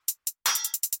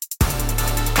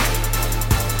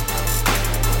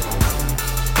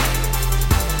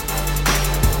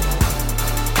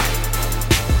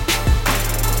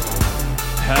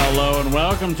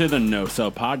Welcome to the No Sell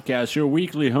Podcast, your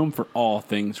weekly home for all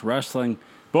things wrestling.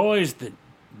 Boys, the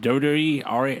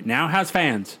WWE now has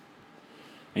fans,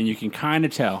 and you can kind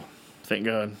of tell. Thank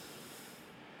God.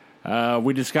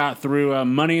 We just got through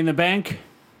Money in the Bank,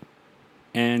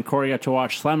 and Corey got to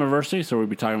watch Slammiversary, so we'll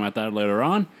be talking about that later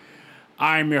on.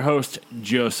 I'm your host,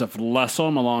 Joseph Lessel.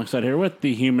 I'm alongside here with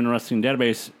the Human Wrestling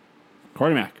Database,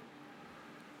 Corey Mack.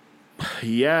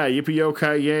 Yeah,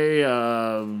 yippee-yo-ki-yay,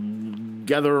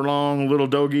 gather along, little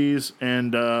doggies,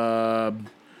 and bang,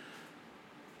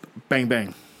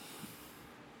 bang.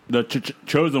 The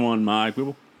chosen one, my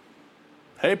people.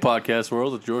 Hey, podcast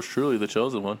world, it's yours truly, the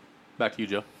chosen one. Back to you,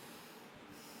 Joe.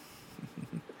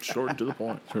 Short and to the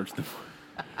point. I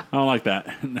don't like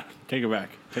that. No, take it back.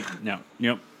 No.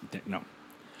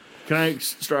 Can I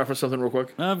start off with something real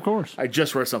quick? Of course. I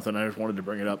just read something. I just wanted to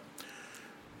bring it up.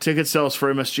 Ticket sales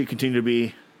for MSG continue to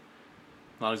be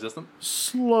Non-existent?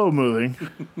 slow moving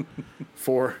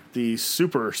for the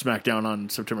Super SmackDown on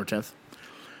September 10th.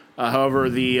 However,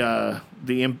 the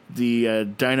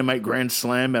Dynamite Grand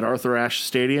Slam at Arthur Ashe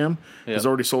Stadium has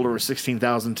already sold over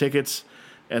 16,000 tickets,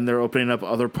 and they're opening up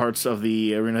other parts of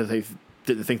the arena they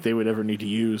didn't think they would ever need to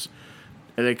use,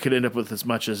 and they could end up with as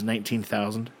much as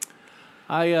 19,000.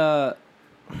 I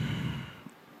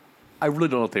really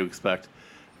don't know what they expect.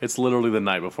 It's literally the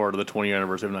night before the 20th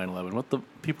anniversary of 9/11. What the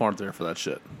people aren't there for that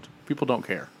shit. People don't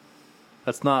care.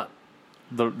 That's not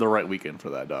the right weekend for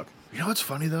that, dog. You know what's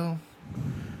funny though?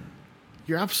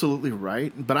 You're absolutely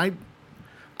right, but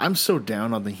I'm so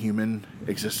down on the human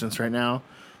existence right now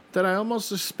that I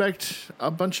almost expect a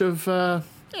bunch of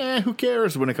who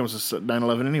cares when it comes to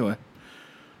 9/11 anyway.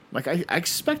 Like I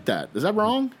expect that. Is that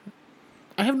wrong?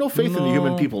 I have no faith in the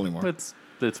human people anymore. It's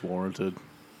warranted.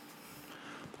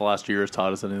 The last year has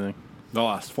taught us anything. The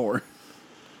last 4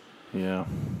 Yeah.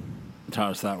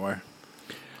 taught us that way. At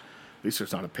least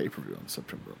there's not a pay-per-view on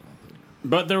September 11th.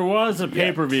 But there was a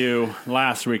pay-per-view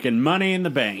last week in Money in the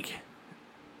Bank.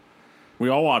 We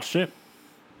all watched it.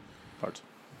 Parts.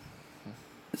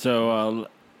 So,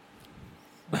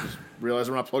 Realize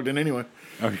we're not plugged in anyway.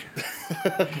 okay.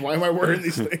 Why am I wearing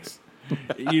these things?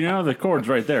 You know the cord's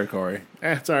right there, Corey.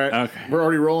 It's all right. Okay. We're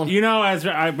already rolling. You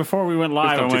know, before we went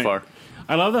live, We've come I too went, far.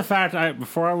 I love the fact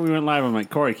before we went live, I'm like,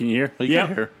 Corey, can you hear? You Yep.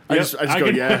 can hear. I just go,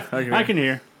 yeah. I can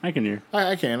hear. I can hear.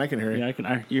 I can hear you.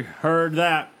 Yeah, you heard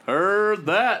that. Heard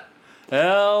that.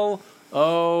 LOL.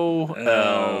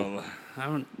 I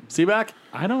don't. See back?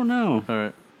 I don't know. All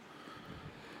right.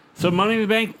 So Money in the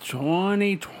Bank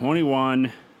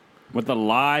 2021 with a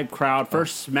live crowd.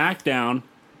 First SmackDown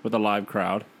with a live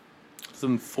crowd. It's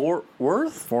in Fort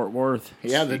Worth? Fort Worth.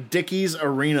 Yeah, the Dickies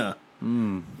Arena.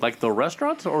 Like the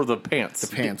restaurant or the pants?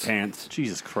 The pants. Pants.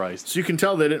 Jesus Christ. So you can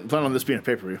tell they didn't plan on this being a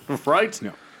pay-per-view. Right?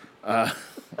 No.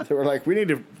 They were like, we need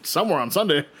to somewhere on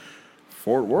Sunday.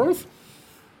 Fort Worth?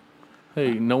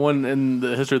 Hey, no one in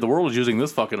the history of the world is using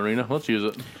this fucking arena. Let's use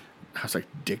it. I was like,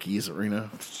 Dickies Arena.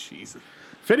 Jesus.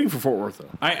 Fitting for Fort Worth, though.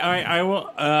 I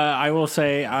will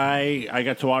say I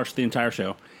got to watch the entire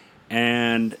show,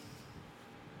 and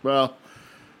Well,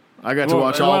 I got to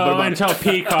watch all but about, until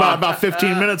Peacock about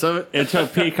 15 minutes of it. until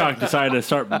Peacock decided to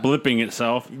start blipping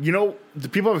itself. You know, the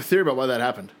people have a theory about why that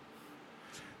happened.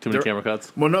 Too many camera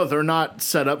cuts. Well, no, they're not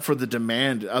set up for the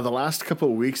demand. The last couple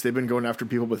of weeks, they've been going after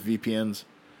people with VPNs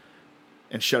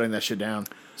and shutting that shit down.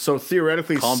 So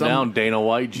theoretically, Calm down, Dana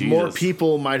White. Jesus. more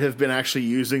people might have been actually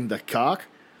using the cock,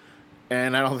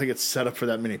 and I don't think it's set up for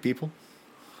that many people.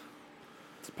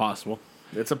 It's possible.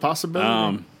 It's a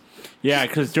possibility. Yeah,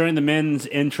 because during the men's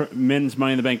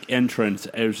Money in the Bank entrance,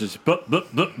 it was just boop, boop,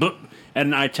 boop, boop.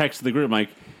 And I texted the group, like,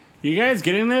 you guys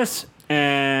getting this?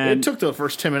 And It took the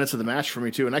first 10 minutes of the match for me,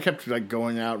 too, and I kept like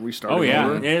going out, restarting. oh, yeah,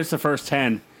 over. it's the first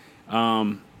 10.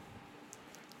 But,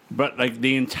 like,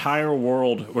 the entire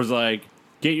world was like,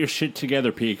 get your shit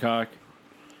together, Peacock.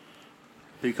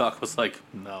 Peacock was like,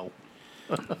 no.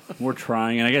 We're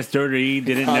trying. And I guess WWE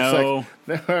didn't I was know.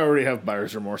 like, I already have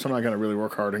buyer's remorse. I'm not going to really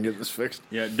work hard and get this fixed.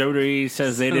 Yeah, WWE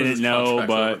says they didn't His know,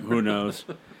 contract's but over. who knows?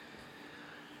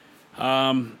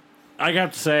 I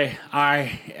got to say,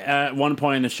 at one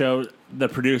point in the show, the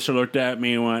producer looked at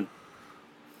me and went,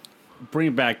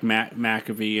 bring back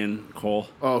McAfee and Cole.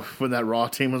 Oh, when that Raw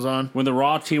team was on? When the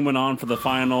Raw team went on for the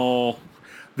final,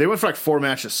 They went for like 4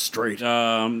 matches straight.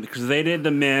 because they did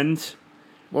the men's.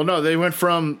 Well, no, they went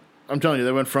from, I'm telling you,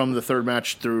 they went from the third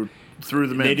match through the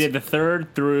men's. They did the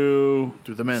third through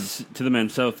the men's. to the men.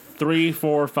 So 3,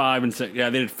 4, 5, and 6. Yeah,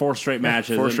 they did 4 straight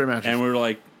matches. 4 straight matches. And we were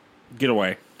like, get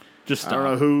away. Just stop. I don't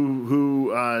know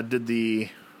who did the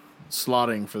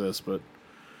slotting for this, but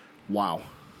wow.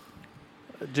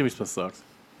 Jimmy Smith sucks.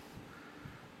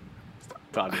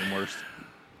 Goddamn worst.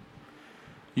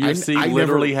 UFC I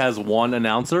literally never- has one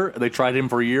announcer. They tried him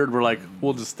for a year. And we're like,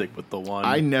 we'll just stick with the one.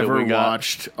 I that never we got.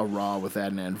 watched a Raw with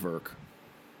Adnan Virk,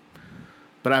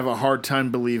 but I have a hard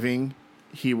time believing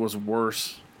he was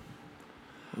worse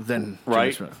than Jimmy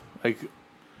Right? Smith. Like,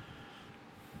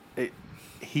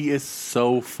 he is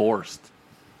so forced.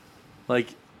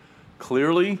 Like,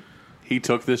 clearly, he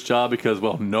took this job because,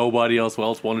 well, nobody else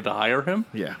wanted to hire him.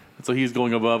 Yeah, So he's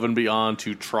going above and beyond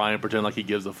to try and pretend like he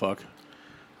gives a fuck.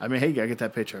 I mean, hey, I get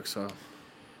that paycheck, so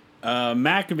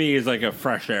McAfee is like a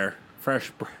fresh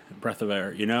breath of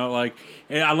air. You know, like,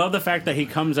 and I love the fact that he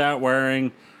comes out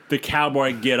wearing the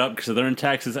cowboy get up because they're in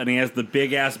Texas, and he has the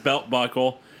big ass belt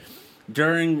buckle.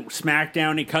 During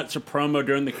SmackDown, he cuts a promo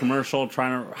during the commercial,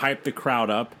 trying to hype the crowd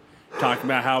up, talking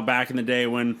about how back in the day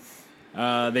when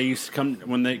they used to come,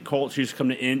 when the Colts used to come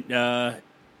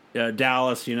to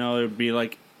Dallas, you know, it would be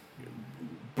like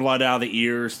blood out of the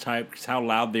ears type, because how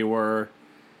loud they were.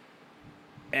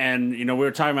 And, you know, we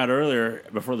were talking about earlier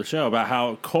before the show about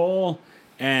how Cole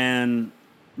and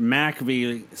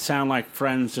McAfee sound like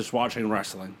friends just watching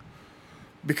wrestling.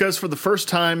 because for the first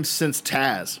time since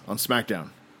Taz on SmackDown,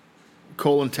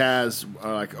 Cole and Taz,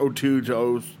 like 02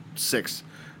 to 06,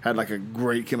 had like a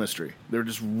great chemistry. They're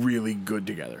just really good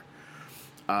together.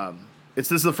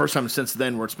 This is the first time since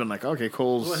then where it's been like, okay,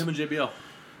 Cole's. What about him and JBL?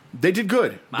 They did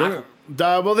good. Michael.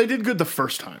 Well, they did good the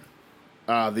first time,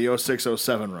 the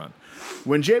 06-07 run.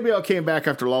 When JBL came back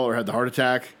after Lawler had the heart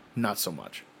attack, not so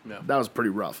much. Yeah. That was pretty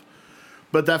rough.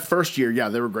 But that first year, yeah,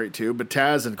 they were great too. But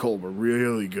Taz and Cole were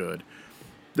really good.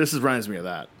 This reminds me of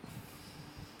that.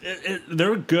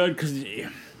 They're good because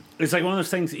it's like one of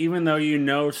those things, even though you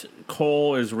know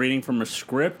Cole is reading from a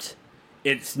script,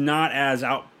 it's not as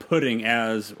outputting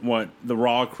as what the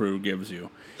Raw crew gives you.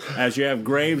 As you have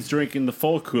Graves drinking the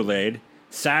full Kool-Aid,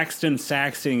 Saxton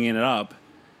saxing it up,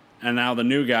 and now the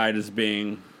new guy is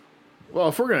being... Well,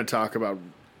 if we're going to talk about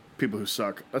people who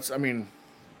suck,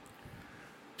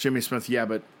 Jimmy Smith, yeah,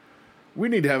 but we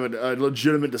need to have a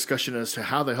legitimate discussion as to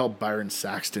how the hell Byron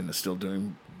Saxton is still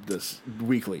doing this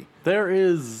weekly. There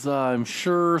is, I'm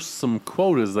sure, some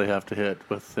quotas they have to hit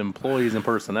with employees and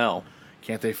personnel.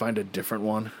 Can't they find a different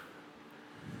one?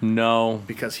 No.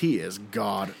 Because he is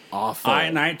god awful.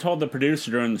 I told the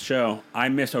producer during the show, I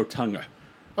miss Otunga.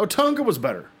 Otunga was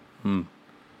better.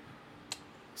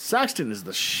 Saxton is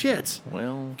the shit.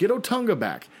 Well, Get Otunga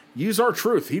back. Use our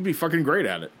truth. He'd be fucking great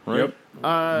at it. right. Yep. He's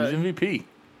MVP.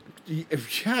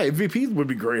 Yeah, MVP would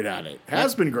be great at it.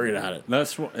 Has been great at it.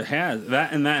 That's what it has.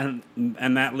 And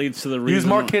that leads to the reason. Use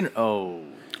Mark Henry. Oh.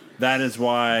 That is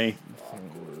why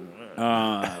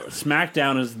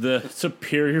SmackDown is the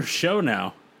superior show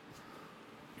now.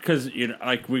 Because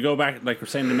like we go back, like we're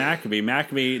saying to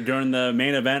McAfee during the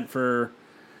main event for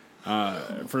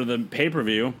the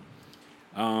pay-per-view,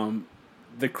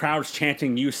 the crowd's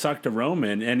chanting "You suck" to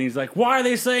Roman, and he's like, "Why are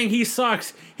they saying he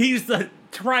sucks? He's the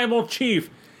tribal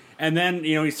chief." And then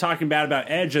he's talking bad about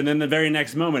Edge, and then the very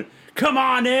next moment, "Come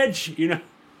on, Edge!"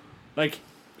 Like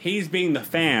he's being the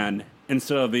fan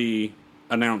instead of the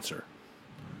announcer,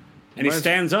 and he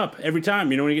stands up every time.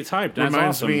 When he gets hyped. That's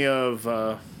Reminds awesome. me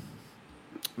of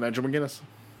Nigel McGuinness.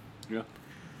 Yeah.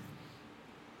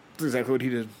 That's exactly what he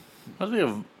did. Reminds me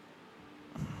of.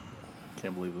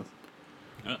 Can't believe this.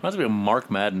 Reminds me of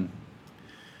Mark Madden.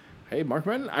 Hey, Mark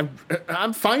Madden,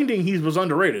 I'm finding he was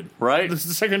underrated. Right? This is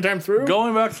the second time through.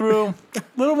 Going back through, a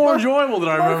little more enjoyable than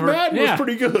I Mark remember. Madden was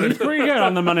pretty He's good. pretty good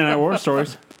on the Monday Night War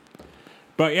stories.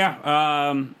 But yeah,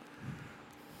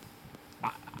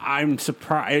 I'm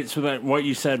surprised with that, what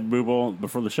you said, Booble,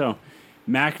 before the show.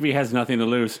 McAfee has nothing to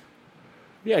lose.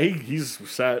 Yeah, he's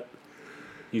set.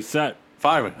 He's set.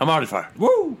 Fire me. I'm already fired.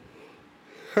 Woo!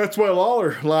 That's why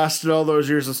Lawler lasted all those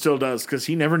years and still does, because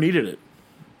he never needed it.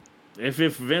 If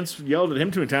Vince yelled at him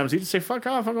too many times, he'd just say, "Fuck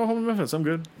off, I'll go home to Memphis. I'm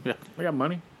good. Yeah. I got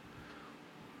money."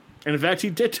 And in fact, he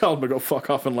did tell him to go fuck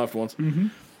off and left once.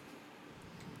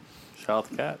 Shout out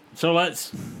the cat. So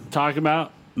let's talk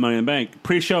about Money in the Bank.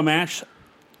 Pre-show match,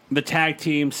 the Tag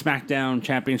Team SmackDown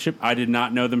Championship. I did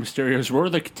not know the Mysterios were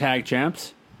the tag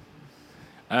champs,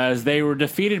 as they were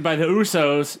defeated by the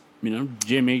Usos.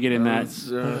 Jimmy getting that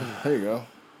There you go.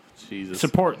 Jesus.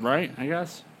 support, right? I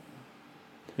guess.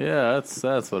 Yeah,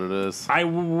 that's what it is. I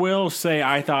will say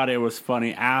I thought it was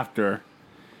funny after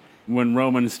when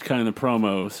Roman's cutting the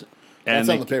promos. That's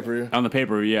on the pay-per-view. On the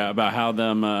pay-per-view, yeah, about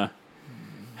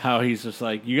how he's just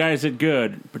like, you guys did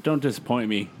good, but don't disappoint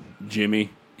me,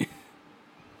 Jimmy.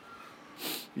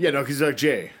 Yeah, no, 'cause he's like,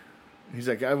 Jay. He's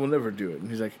like, I will never do it. And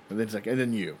he's like, and then he's like, and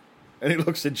then you. And he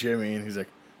looks at Jimmy and he's like,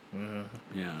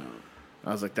 Yeah.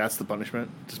 I was like, that's the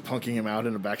punishment? Just punking him out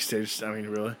in a backstage. I mean,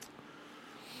 really?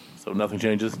 So nothing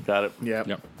changes. Got it. Yeah.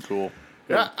 Yep. Cool.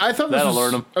 Yeah, I thought this That'll was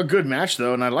learn 'em. a good match,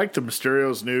 though, and I liked the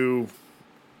Mysterio's new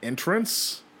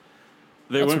entrance.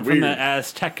 They That's went from the weird.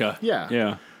 Azteca. Yeah.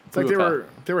 Yeah. It's like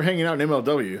they were hanging out in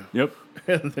MLW Yep.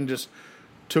 and then just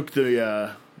took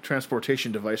the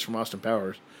transportation device from Austin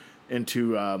Powers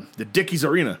into the Dickies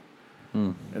Arena,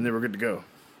 and they were good to go.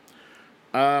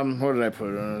 What did I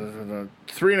put?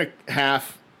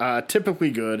 3.5.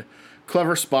 Typically good.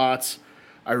 Clever spots.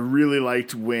 I really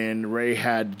liked when Ray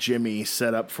had Jimmy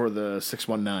set up for the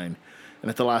 619, and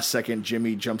at the last second,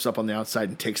 Jimmy jumps up on the outside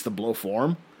and takes the blow for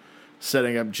him,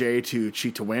 setting up Jay to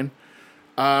cheat to win.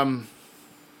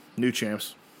 New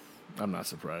champs. I'm not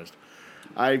surprised.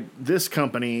 This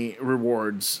company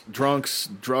rewards drunks,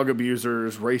 drug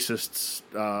abusers, racists,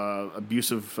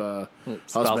 abusive Spousal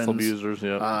husbands. abusers,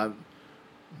 yeah.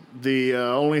 The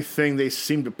only thing they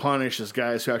seem to punish is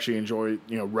guys who actually enjoy,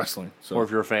 wrestling. So or if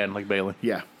you're a fan like Bailey.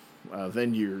 yeah,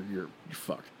 then you're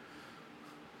fucked.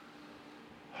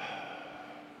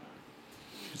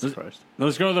 Jesus Christ.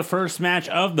 Let's go to the first match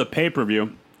of the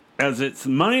pay-per-view, as it's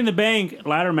Money in the Bank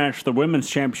ladder match for the Women's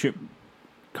Championship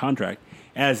contract,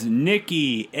 as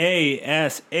Nikki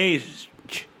A.S.H.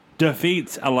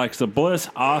 defeats Alexa Bliss,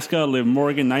 Asuka, Liv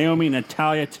Morgan, Naomi,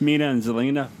 Natalya, Tamina, and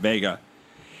Zelina Vega.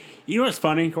 You know what's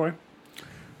funny, Corey?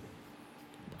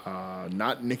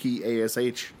 Not Nikki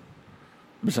ASH.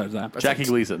 Besides that, Jackie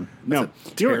Gleason. no.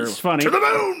 You know what's funny? To the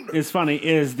moon! It's funny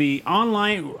is the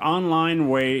online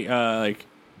way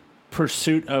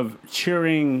pursuit of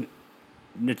cheering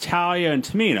Natalya and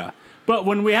Tamina, but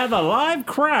when we have a live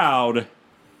crowd,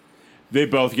 they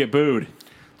both get booed.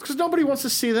 Because nobody wants to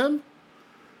see them.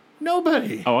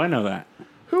 Nobody. Oh, I know that.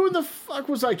 Who in the fuck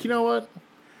was like, you know what?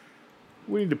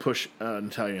 We need to push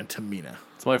Natalya and Tamina,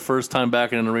 It's my first time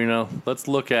back in an arena. Let's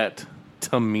look at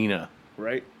Tamina.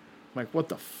 right? I'm like, what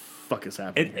the fuck is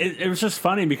happening? It was just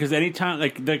funny because anytime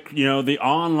the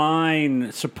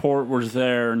online support was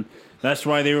there, and that's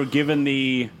why they were given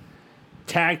the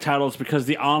tag titles, because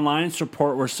the online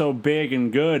support were so big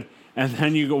and good. And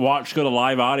then you go to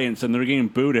live audience, and they're getting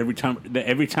booed every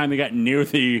time they got near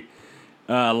the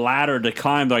ladder to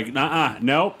climb. Like,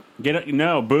 nope, get it,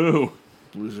 no, boo.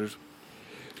 Losers.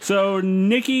 So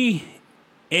Nikki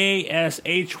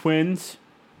ASH wins.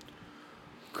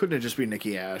 Couldn't it just be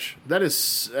Nikki Ash? That's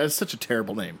such a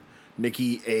terrible name.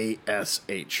 Nikki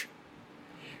ASH.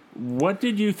 What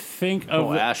did you think of?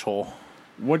 Oh, asshole.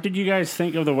 What did you guys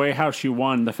think of the way how she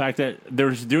won? The fact that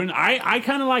there's doing, I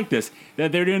kind of like this,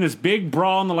 that they're doing this big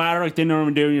brawl on the ladder like they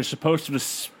normally do, and you're supposed to just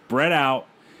spread out,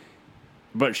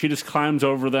 but she just climbs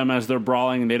over them as they're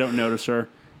brawling, and they don't notice her,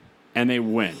 and they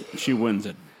win. She wins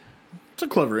it. It's a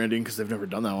clever ending because they've never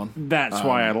done that one. That's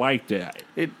why I liked it.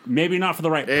 It Maybe not for the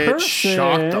right It person.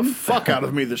 shocked the fuck out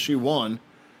of me that she won.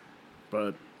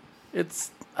 But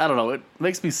I don't know. It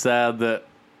makes me sad that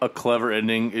a clever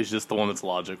ending is just the one that's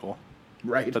logical.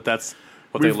 right, But that's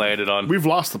what they landed on. we've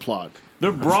lost the plot.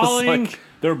 They're brawling, like-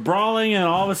 and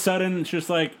all of a sudden it's just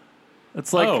like,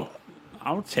 It's like, oh,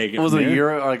 I'll take it. was from it a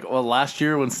here. year, last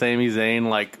year when Sami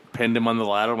Zayn, pinned him on the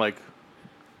ladder,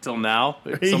 till now?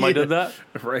 Somebody did that?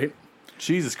 Right.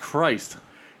 Jesus Christ.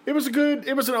 It was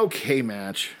an okay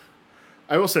match.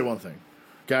 I will say one thing.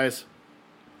 Guys,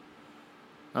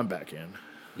 I'm back in.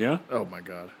 Yeah? Oh my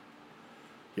god.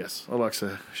 Yes,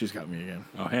 Alexa, she's got me again.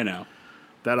 Oh, hey now.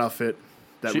 That outfit,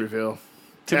 that She- reveal,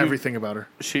 to be- everything about her.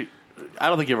 I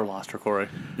don't think you ever lost her, Corey.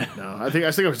 No, I think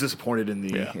I was disappointed in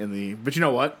the. But you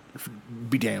know what?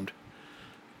 Be damned.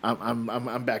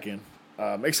 I'm back in.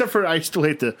 Except for I still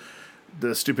hate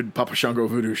the stupid Papa Shango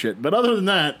voodoo shit. But other than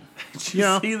that, Did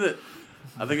you see that?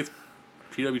 I think it's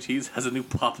PWT's has a new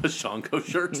Papa Shango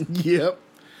shirt. yep.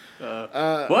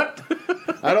 What?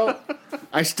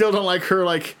 I still don't like her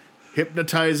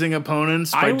hypnotizing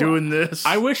opponents by doing this.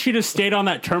 I wish she'd have stayed on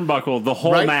that turnbuckle the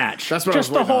whole Right? match. That's what I was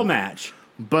Just the waiting whole on. match.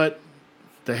 But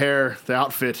the hair, the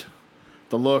outfit,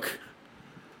 the look.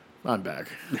 I'm back.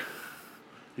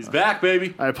 He's back,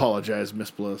 baby. I apologize,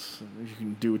 Miss Bliss. You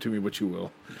can do to me what you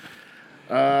will.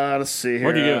 Let's see here.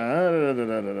 What'd you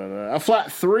A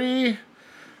flat 3.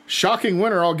 Shocking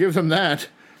winner, I'll give them that.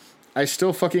 I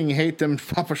still fucking hate them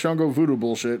Papa Shango voodoo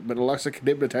bullshit, but Alexa can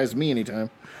hypnotize me anytime.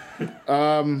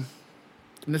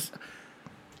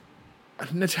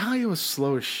 Natalya was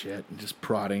slow as shit and just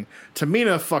prodding.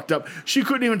 Tamina fucked up. She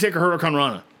couldn't even take a Hurricane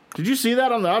Rana. Did you see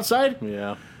that on the outside?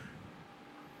 Yeah.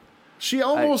 She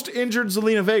almost injured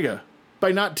Zelina Vega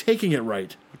by not taking it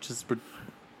right. Which is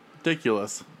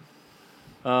ridiculous.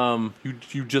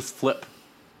 You just flip.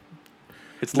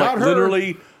 It's Not like her.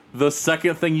 literally the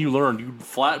second thing you learn. You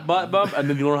flat butt bump, and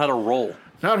then you learn how to roll.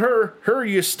 Not her. Her,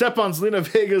 you step on Zelina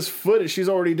Vega's foot and she's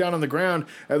already down on the ground,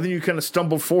 and then you kind of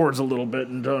stumble forwards a little bit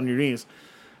and on your knees.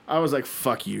 I was like,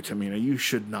 fuck you, Tamina. You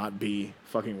should not be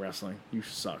fucking wrestling. You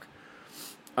suck.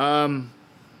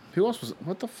 Who else was...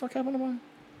 What the fuck happened to mine?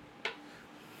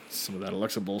 Some of that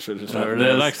Alexa bullshit. Just There happened. it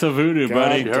is. Alexa Voodoo, God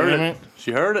buddy. She heard Damn it. it.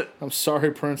 She heard it. I'm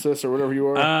sorry, princess, or whatever you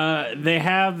are. They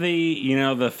have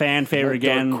the fan favorite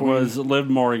Dark again Queen. was Liv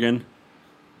Morgan.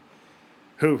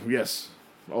 Who? Yes.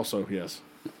 Also, yes.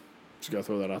 Just gotta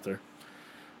throw that out there.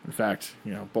 In fact,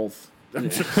 both. I'm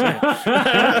just saying.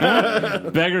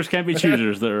 Beggars can't be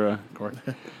choosers there, Corey.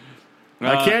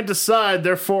 I can't decide,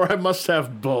 therefore I must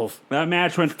have both. That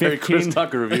match went Hey, Chris 15,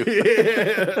 Tucker review.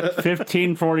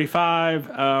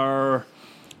 15:45. Our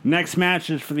next match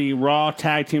is for the Raw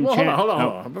Tag Team Well, Champion. hold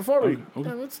on. Before we...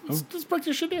 okay. Let's break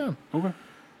this shit down. Okay.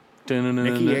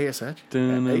 Nikki ASH.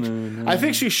 I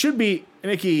think she should be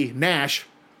Nikki Nash,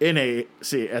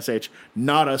 NACSH,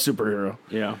 not a superhero.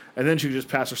 Yeah, And then she could just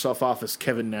pass herself off as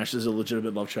Kevin Nash's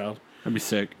illegitimate love child. that'd be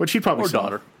sick. Which he'd probably Or sell.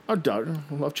 daughter. Or daughter.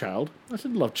 Love child. I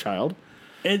said love child.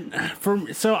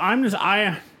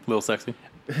 Little sexy.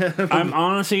 I'm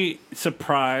honestly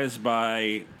surprised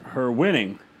by her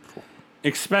winning,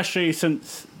 especially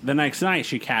since the next night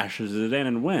she cashes it in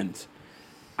and wins.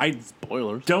 I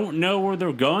Spoilers. don't know where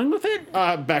they're going with it.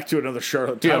 Back to another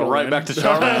Charlotte Yeah, title right win. back to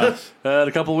Charlotte. In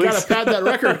a couple weeks. Gotta pad that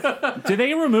record. Did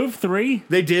they remove 3?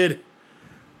 They did.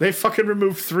 They fucking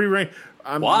removed 3 reign.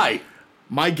 Why?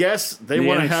 My guess, they The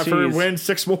want to have her NXTs. win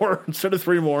 6 more instead of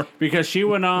 3 more. Because she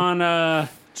went on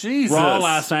Jesus. Raw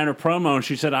last night, her promo, and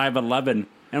she said, I have 11.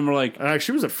 And we're like,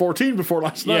 She was at 14 before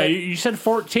last yeah, night. you said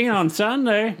 14 on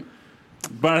Sunday.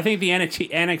 But I think the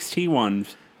NXT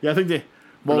ones. Yeah, I think they...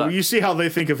 Well, not- you see how they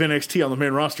think of NXT on the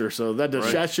main roster, so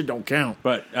that shit don't count.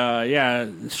 But, yeah,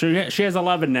 she has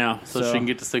 11 now. So she can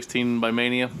get to 16 by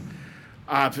Mania.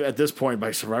 At this point,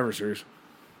 by Survivor Series.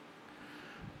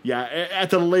 Yeah, at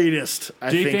the latest, I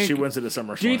Do you think think- she wins it at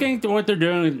SummerSlam. Do you think that what they're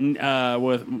doing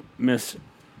with Miss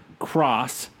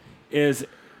Cross is...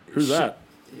 Who's that?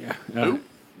 Who?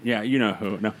 Yeah, you know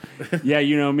who. No. Yeah,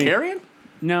 you know me. Carrion?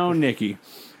 No, Nikki.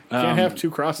 Can't have 2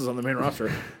 crosses on the main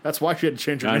roster. That's why she had to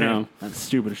change her I name. know. That's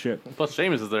stupid as shit. Plus,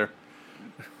 Sheamus is there.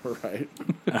 Right.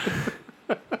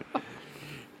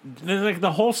 Like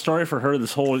the whole story for her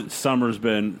this whole summer's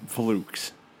been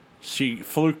flukes. She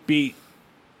fluke beat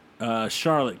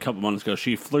Charlotte a couple months ago.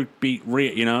 She fluke beat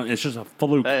Rhea. It's just a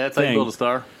fluke Hey, that's how you thing. build a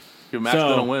star. Give a match,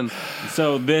 So- then win.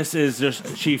 So this is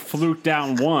just she fluked out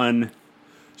and won.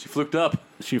 She fluked up.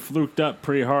 She fluked up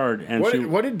pretty hard, and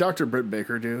What did Dr. Britt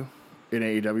Baker do in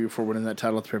AEW for winning that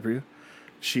title at the pay-per-view?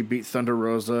 She beat Thunder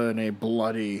Rosa in a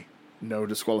bloody no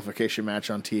disqualification match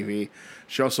on TV.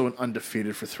 She also went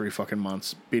undefeated for 3 fucking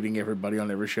months, beating everybody on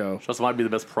every show. She also might be the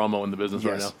best promo in the business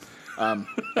right Yes. now.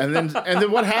 And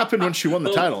then what happened when she won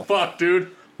the title? Fuck,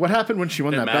 dude. What happened when she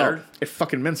won that mattered? belt? It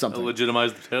fucking meant something.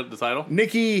 Legitimized the title.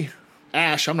 Nikki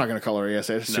Ash, I'm not going to call her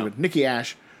ASA, that's stupid. Nikki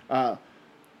Ash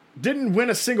didn't win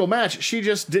a single match. She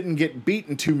just didn't get beat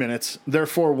in 2 minutes,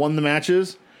 therefore won the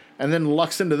matches, and then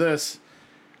lucks into this.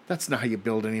 That's not how you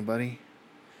build anybody.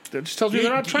 That just tells you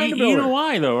they're not trying to build You know her.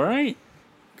 why though, right?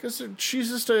 Because she's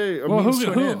just a Well, means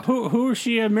to an end. who is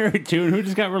she married to, and who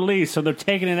just got released? So they're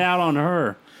taking it out on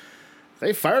her.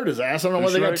 They fired his ass. I don't know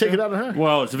why they got to right take it now? out on her.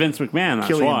 Well, it's Vince McMahon. That's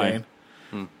Killian why.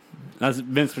 Dane. That's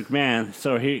Vince McMahon.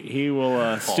 So he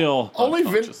will still.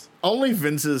 Unconscious. Only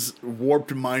Vince's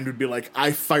warped mind would be like,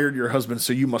 I fired your husband,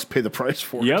 so you must pay the price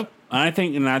for it. Yep, I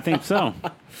think so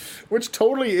Which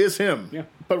totally is him. Yeah.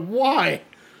 But why?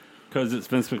 because it's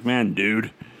Vince McMahon,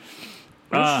 dude.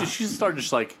 She should start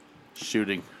just like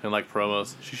shooting and like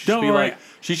promos. She should Don't just be worry. like.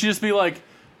 She should just be like.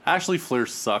 Ashley Flair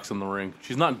sucks in the ring.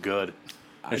 She's not good.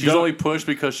 And she's don't- only pushed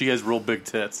because she has real big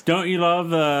tits. Don't you love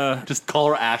the? Just call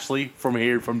her Ashley from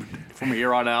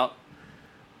here on out.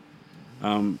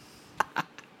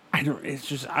 I don't. It's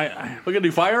just I Look at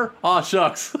you fire. Aw,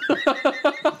 shucks.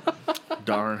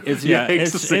 Darn. it's Yeah, yeah.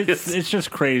 hates to see It's just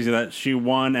crazy that she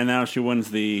won and now she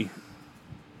wins the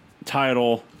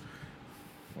title.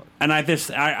 And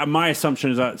my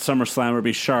assumption is that SummerSlam would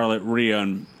be Charlotte, Rhea,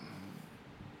 and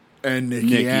And Nikki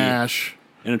Nikki. Ash.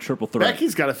 in a triple threat.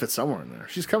 Becky's got to fit somewhere in there.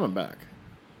 She's coming back.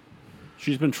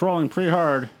 She's been trolling pretty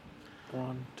hard.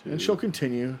 1, 2, And she'll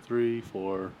continue. 3,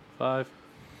 4, 5.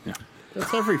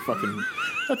 That's every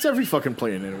fucking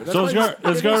playing into it. That's So why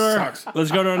let's go sucks.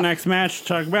 to our next match to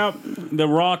talk about the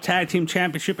Raw Tag Team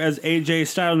Championship as AJ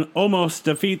Styles almost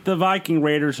defeat the Viking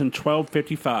Raiders in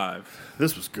 12:55.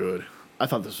 This was good. I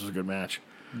thought this was a good match.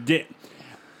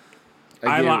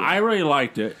 I really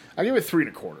liked it. I give it 3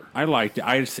 1/4. I liked it.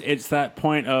 It's that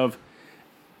point of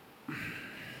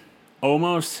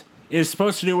almost is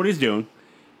supposed to do what he's doing,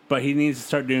 but he needs to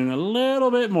start doing a little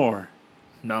bit more.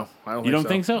 No, I don't. You don't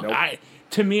think so? Nope.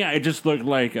 To me, it just looked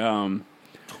like. I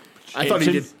thought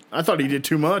he did. I thought he did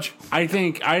too much. I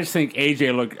just think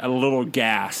AJ looked a little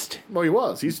gassed. Well, he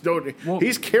was. He's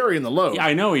carrying the load. Yeah,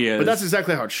 I know he is. But that's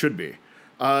exactly how it should be.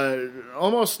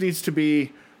 Almost needs to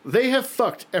be. They have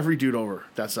fucked every dude over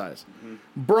that size.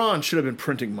 Braun should have been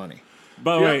printing money.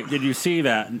 By the way, did you see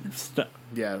that?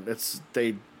 Yeah,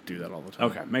 they do that all the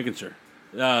time. Okay, making sure.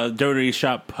 WWE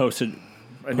Shop put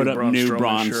up Braun new Strowman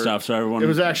Braun shirt. stuff, so everyone. It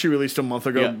was actually released a month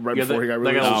ago, before he got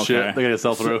They released. got shit. Okay. They got to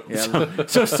sell through. Yeah,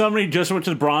 So somebody just went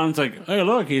to the Braun's like, hey,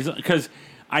 look, because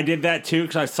I did that too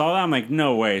because I saw that. I'm like,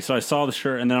 no way. So I saw the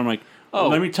shirt and then I'm like, oh,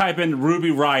 let me type in Ruby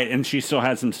Riott, and she still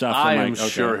had some stuff. I I'm am like, okay.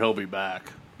 sure he'll be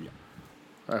back.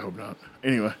 I hope not.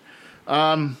 Anyway,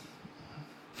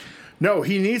 no,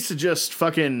 he needs to just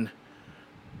fucking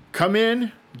come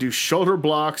in, do shoulder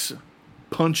blocks,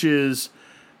 punches,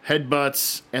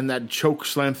 headbutts, and that choke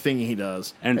slam thing he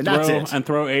does, and that's it. and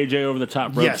throw AJ over the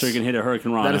top rope Yes. so he can hit a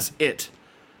Hurricane Rana. That is it.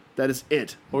 That is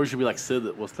it. Or it should be like Sid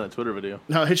that was in that Twitter video.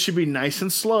 Now, it should be nice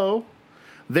and slow.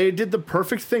 They did the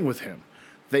perfect thing with him.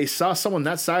 They saw someone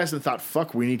that size and thought,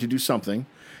 fuck, we need to do something.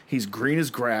 He's green as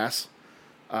grass.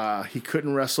 He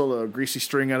couldn't wrestle a greasy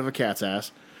string out of a cat's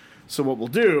ass. So what we'll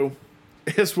do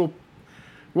is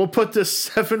we'll put this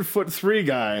 7'3"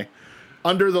 guy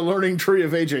under the learning tree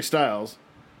of AJ Styles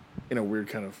in a weird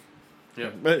kind of... Yeah.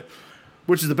 But,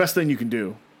 which is the best thing you can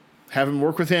do. Have him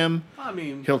work with him. I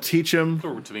mean, He'll teach him.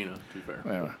 throw it to Tamina, to be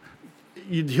fair.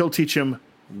 He'll teach him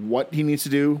what he needs to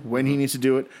do, when he needs to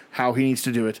do it, how he needs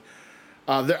to do it.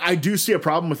 I do see a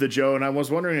problem with it, Joe, and I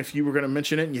was wondering if you were going to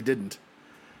mention it and you didn't.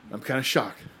 I'm kind of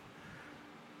shocked.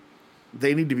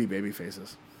 They need to be baby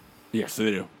faces. Yes,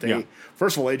 they do.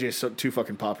 First of all, AJ's too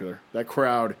fucking popular. That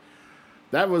crowd,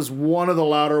 that was one of the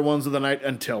louder ones of the night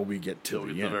until we get to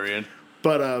the end. Very end.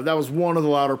 But that was one of the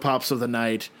louder pops of the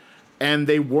night. And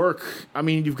they work. I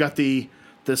mean, you've got the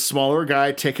smaller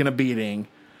guy taking a beating,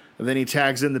 and then he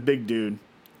tags in the big dude.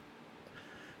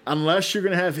 Unless you're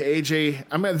going to have AJ,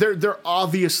 I mean, they're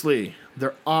obviously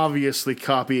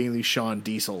copying the Shawn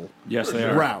Diesel Yes, they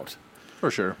are. route, For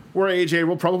sure. where AJ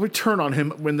will probably turn on him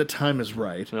when the time is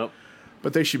right. Yep.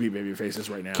 But they should be baby faces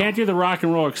right now. Can't do the Rock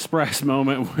and Roll Express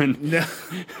moment when No.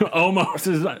 Omos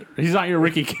is he's not your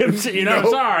Ricky Gibson. You know,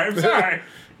 Nope. I'm sorry.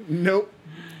 Nope.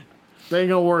 They ain't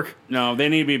gonna work. No, they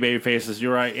need to be baby faces.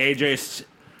 You're right. AJ's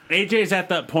at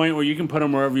that point where you can put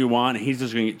him wherever you want. And he's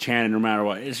just going to get chanted no matter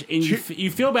what. And you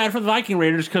feel bad for the Viking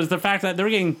Raiders because the fact that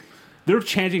they're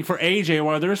chanting for AJ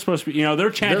while they're supposed to be, they're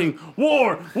chanting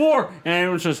war, and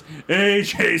everyone's just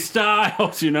AJ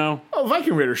Styles, Oh,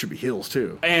 Viking Raiders should be heels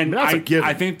too. And that's a given.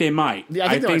 I think they might. Yeah,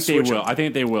 I think they will. up. I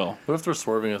think they will. What if they're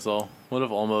swerving us all? What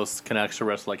if Almost can actually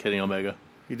wrestle like hitting Omega?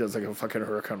 He does like a fucking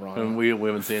Hurricane Rana. And we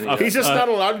haven't seen it yet. He's just not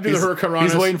allowed to do the Hurricane Ranas.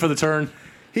 He's waiting for the turn.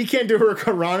 He can't do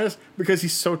Hurricane Ranas because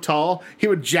he's so tall. He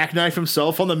would jackknife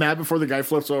himself on the mat before the guy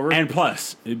flips over. And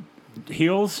plus,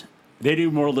 heels, they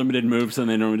do more limited moves than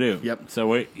they normally do. Yep.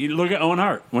 So you look at Owen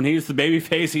Hart. When he's the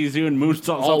babyface, he's doing moonsaults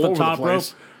All off the over the top rope,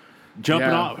 place. jumping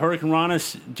Yeah. off Hurricane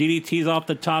Ranas, DDTs off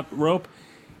the top rope.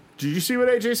 Did you see what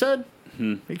AJ said?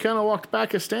 He kind of walked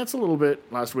back his stance a little bit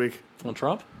last week. On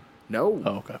Trump? No.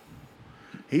 Oh, okay.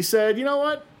 He said, you know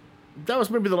what? That was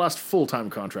maybe the last full-time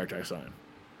contract I signed.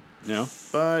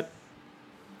 But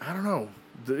I don't know.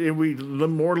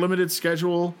 More limited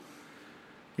schedule.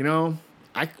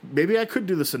 Maybe I could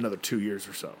do this another 2 years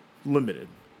or so. Limited.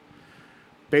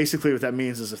 Basically, what that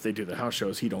means is if they do the house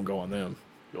shows, he don't go on them.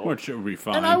 Which would be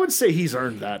fine. And I would say he's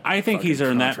earned that. I think he's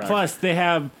fucking earned contract. that. Plus, they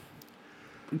have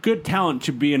good talent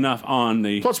to be enough on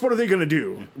the. Plus, what are they going to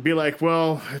do? Be like,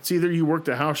 well, it's either you work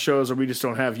the house shows or we just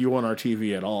don't have you on our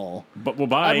TV at all. But we'll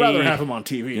buy. I'd rather have him on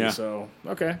TV. Yeah. So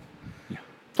okay. Yeah.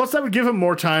 Plus, that would give him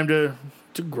more time to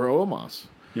grow Omos.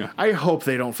 Yeah. I hope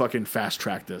they don't fucking fast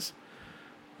track this.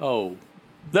 Oh,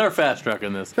 they're fast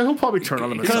tracking this. He'll probably turn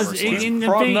on him at Because SummerSlam. in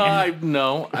the thing,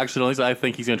 No, actually, I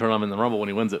think he's going to turn on him in the Rumble when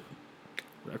he wins it.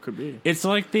 That could be. it's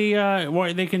like the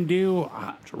what they can do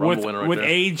a Rumble winner right with there.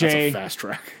 AJ. That's a fast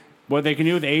track. What they can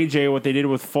do with AJ, what they did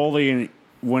with Foley, and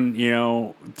when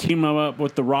team him up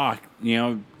with The Rock,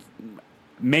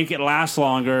 make it last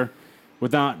longer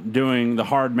without doing the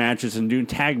hard matches and doing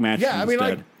tag matches. Yeah, I mean,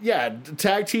 instead.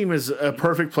 tag team is a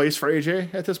perfect place for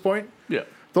AJ at this point. Yeah.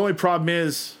 The only problem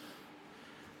is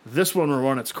this one will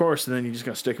run its course, and then you're just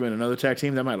going to stick him in another tag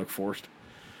team. That might look forced.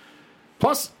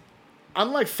 Plus,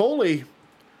 unlike Foley,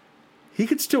 he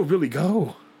could still really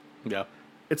go. Yeah.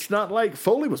 It's not like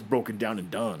Foley was broken down and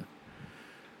done.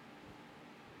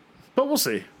 But we'll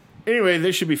see. Anyway,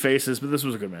 they should be faces, but this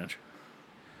was a good match.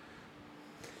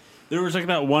 There was like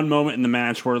that one moment in the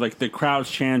match where like the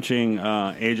crowd's chanting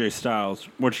AJ Styles,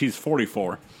 which he's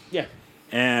 44, Yeah.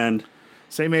 and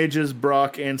Same age as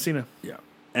Brock and Cena.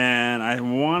 and I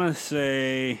want to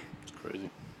say It's crazy.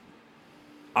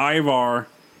 Ivar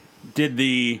did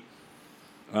the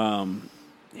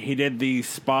he did the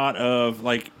spot of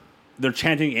like they're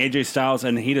chanting AJ Styles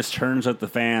and he just turns at the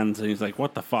fans and he's like,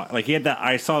 what the fuck? Like he had that,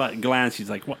 I saw that glance. He's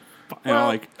like, what? You know,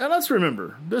 like, and let's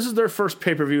remember, this is their first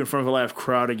pay-per-view in front of a live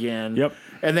crowd again. Yep.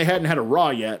 And they hadn't had a Raw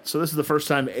yet, so this is the first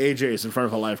time AJ is in front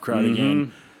of a live crowd Mm-hmm.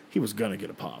 again. He was going to get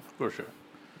a pop. For sure.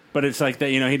 but it's like that,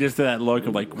 you know, he just did that look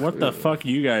of like, what the fuck,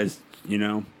 you guys, you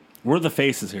know, we're the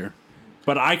faces here.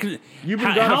 But I could. You've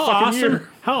been gone a fucking awesome? year.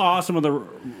 How awesome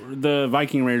would the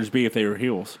Viking Raiders be if they were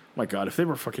heels? My God, if they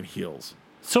were fucking heels.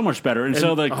 So much better, and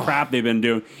so the crap they've been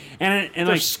doing, and They're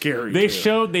like scary, They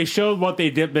too. showed what they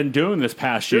been doing this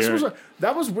past year.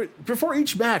 That was before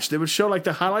each match. They would show like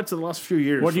the highlights of the last few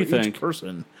years. What do you for each think?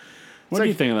 person? What do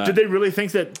you think of that? Did they really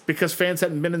think that because fans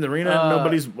hadn't been in the arena,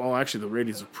 nobody's? Well, actually, the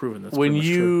ratings have proven that's When pretty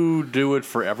much true. you do it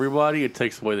for everybody, it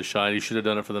takes away the shine. You should have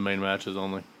done it for the main matches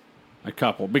only. A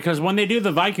couple, because when they do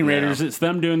the Viking Raiders, it's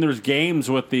them doing those games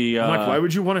with the I'm like, why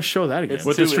would you want to show that again?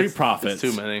 with the Too- Street it's- Profits.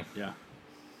 It's too many. Yeah.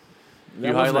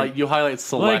 You highlight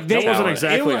select. Like they, That wasn't talent.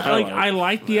 exactly it a was, like highlight. I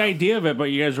like the idea of it, but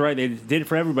you guys are right. They did it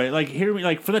for everybody. Like hear me,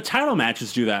 like for the title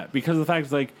matches, do that because of the fact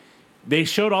is like they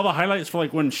showed all the highlights for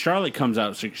like when Charlotte comes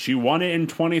out. So she won it in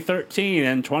 2013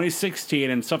 and 2016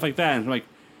 and stuff like that. And I'm like,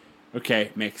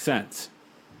 okay, makes sense.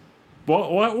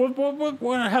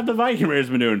 What have the Viking Raiders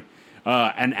been doing?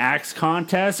 An axe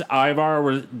contest. Ivar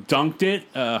was dunked it.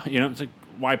 You know, it's like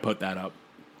why put that up?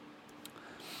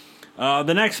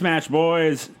 The next match,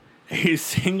 boys, a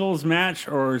singles match,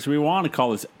 or as we want to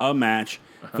call this, a match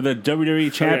for the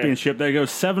WWE Championship that goes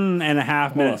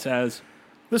 7.5 minutes. As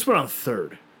This went on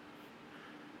third.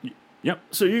 yep,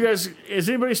 So you guys, is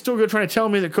anybody still going to try to tell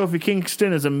me that Kofi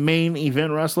Kingston is a main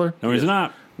event wrestler no, he's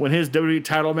not. when his WWE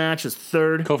title match is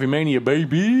third? Kofi Mania,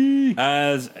 baby.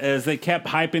 As they kept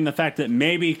hyping the fact that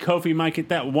maybe Kofi might get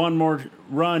that one more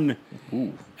run.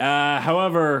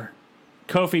 However,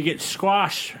 Kofi gets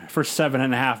squashed for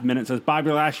 7.5 minutes as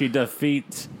Bobby Lashley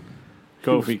defeats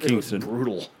Kofi It was Kingston.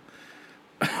 brutal.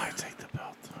 I take the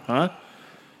belt. Huh?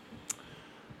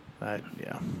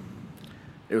 Yeah.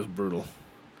 It was brutal.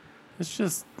 It's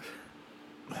just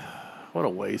what a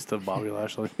waste of Bobby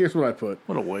Lashley. Here's what I put.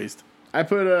 What a waste. I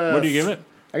put. What do you give it?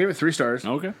 I gave it 3 stars.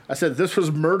 Okay. I said this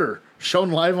was murder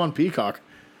shown live on Peacock.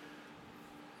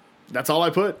 That's all I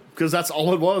put because that's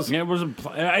all it was. Yeah, it was.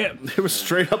 It was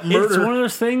straight up It's murder. one of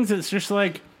those things. It's just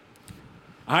like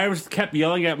I was kept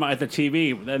yelling at the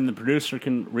TV, and the producer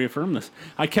can reaffirm this.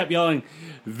 I kept yelling,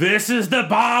 "This is the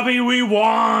Bobby we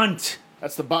want!"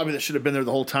 That's the Bobby that should have been there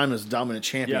the whole time as dominant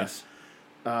champion. Yes,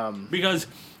 because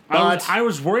but- I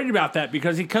was worried about that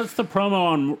because he cuts the promo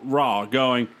on Raw,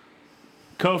 going,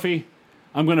 "Kofi,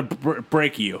 I'm going to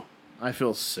break you." I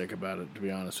feel sick about it, to be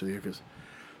honest with you, because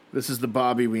this is the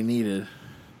Bobby we needed,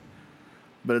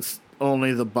 but it's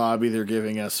only the Bobby they're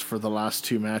giving us for the last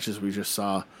 2 matches we just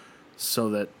saw so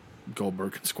that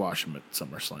Goldberg can squash him at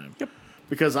SummerSlam. Yep.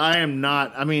 Because I am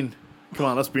not, I mean, come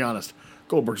on, let's be honest.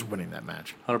 Goldberg's winning that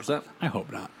match. 100%. I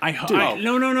hope not. No.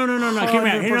 Hear me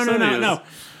out. 100% No.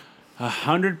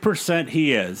 100%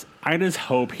 he is. I just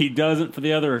hope he doesn't for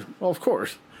the other. Well, of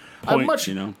course. Point,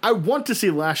 you know. I want to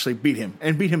see Lashley beat him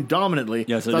and beat him dominantly,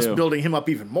 Yes, I thus do. building him up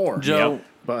even more. Joe, Yep.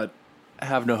 But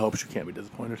have no hopes. You can't be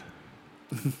disappointed.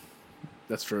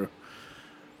 that's true.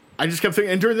 I just kept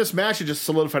thinking, and during this match, it just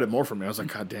solidified it more for me. I was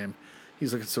like, God damn,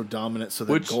 he's looking so dominant, so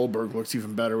that Which- Goldberg looks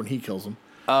even better when he kills him.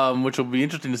 Which will be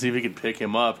interesting to see if he can pick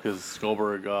him up because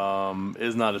Goldberg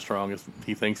is not as strong as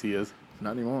he thinks he is.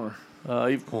 Not anymore.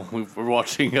 We're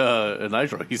watching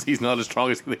Nitro. He's not as strong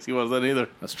as he thinks he was then either.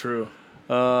 That's true.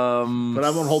 But I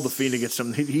won't hold the Fiend against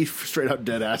him. He straight out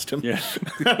dead assed him.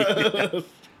 Yeah.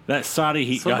 That Saudi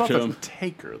heat So got about to the him.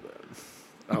 Taker then.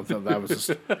 I thought that was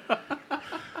just.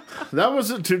 That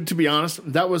was, to be honest,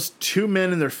 that was 2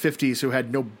 men in their 50s who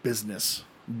had no business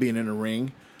being in a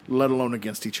ring, let alone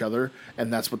against each other,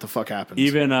 and that's what the fuck happens.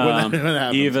 Even when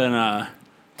that happens.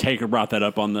 Taker brought that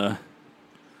up on the.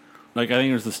 Like I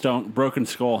think it was the Broken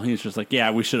Skull. He's just like,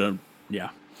 yeah, we should have. Yeah.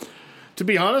 To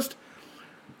be honest,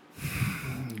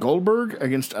 Goldberg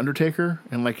against Undertaker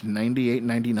in like 98,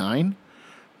 99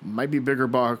 might be bigger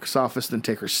box office than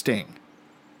Taker Sting.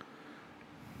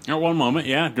 At one moment,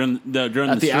 yeah, during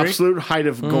At the streak. absolute height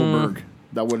of Goldberg,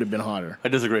 that would have been hotter. I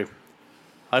disagree.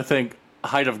 I think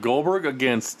height of Goldberg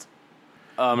against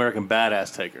American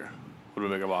Badass Taker would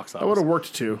have been a bigger box That would office. have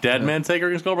worked too. Dead Man Taker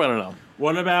against Goldberg? I don't know.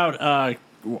 What about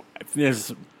this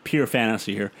is pure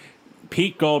fantasy here?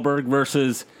 Pete Goldberg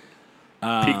versus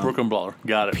Peak Brooklyn Brawler.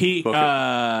 Got it. Pete Book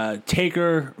it.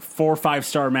 Taker, 4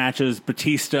 5-star matches.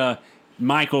 Batista,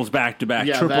 Michaels back to back.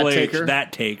 Yeah, Triple that H, Taker.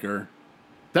 that Taker.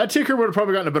 That Taker would have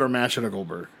probably gotten a better match than a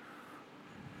Goldberg.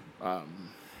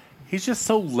 He's just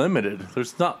so limited.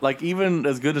 There's not, like, even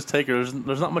as good as Taker,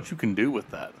 there's not much you can do with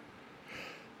that.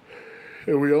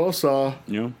 And we all saw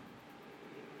You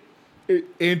know?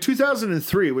 in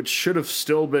 2003, which should have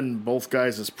still been both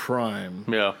guys' prime,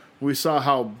 Yeah. we saw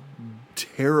how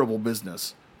terrible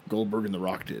business Goldberg and The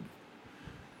Rock did.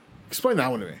 Explain that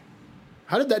one to me.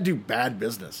 How did that do bad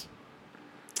business?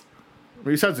 I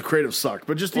mean, besides the creative sucked,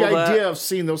 but just the Well, idea of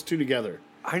seeing those two together.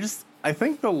 I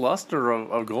think the luster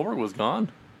of Goldberg was gone.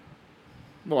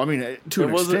 Well, I mean, to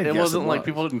an extent, It yes, wasn't like was.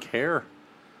 people didn't care.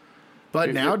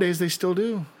 But nowadays they still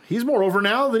do. He's more over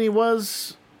now than he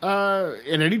was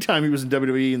in any time he was in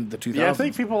WWE in the 2000s. Yeah, I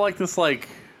think people like this, like,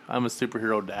 I'm a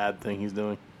superhero dad thing he's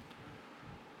doing.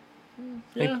 I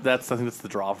think that's the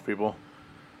draw for people.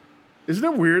 Isn't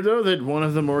it weird, though, that one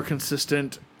of the more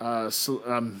consistent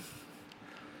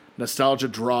nostalgia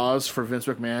draws for Vince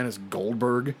McMahon is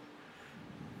Goldberg?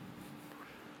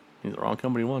 He's the wrong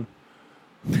company one.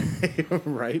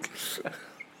 Right?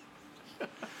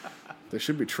 They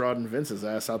should be trotting Vince's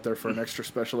ass out there for an extra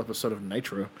special episode of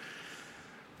Nitro.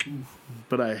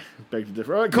 But I beg to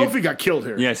differ. All right, Kofi got killed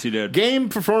here. Yes, he did. Game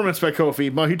performance by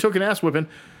Kofi. Well, he took an ass whipping.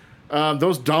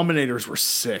 Those Dominators were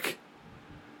sick.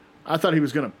 I thought he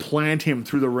was going to plant him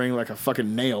through the ring like a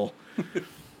fucking nail.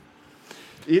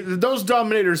 Those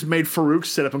Dominators made Farouk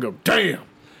sit up and go, damn!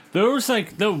 There was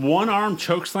like the one arm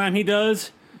choke slam he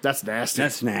does. That's nasty.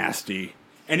 That's nasty.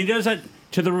 And he does that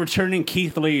to the returning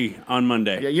Keith Lee on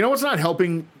Monday. Yeah, you know what's not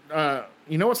helping? Oh,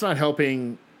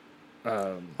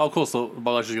 cool. So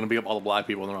Balash is going to beat up all the black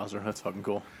people on the roster. That's fucking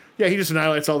cool. Yeah, he just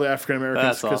annihilates all the African Americans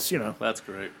That's because, awesome. you know. That's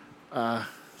great. So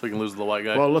he can lose to the white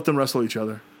guy. Well, let them wrestle each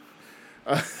other.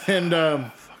 You know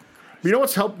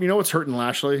what's hurting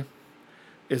Lashley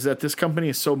is that this company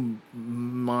is so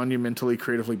monumentally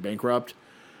creatively bankrupt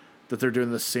that they're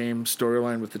doing the same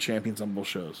storyline with the champions on both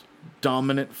shows.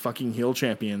 Dominant fucking heel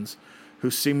champions who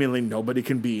seemingly nobody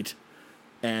can beat,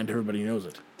 and everybody knows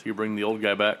it. So you bring the old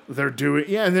guy back. They're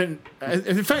doing and then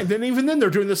in fact, even then they're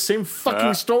doing the same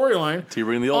fucking storyline. So you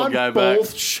bring the old on guy back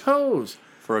both shows.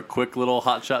 for a quick little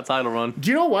hot shot title run. Do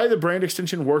you know why the brand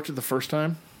extension worked the first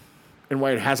time, and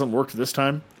why it hasn't worked this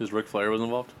time? Because Ric Flair was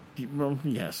involved. Well,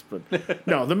 yes, but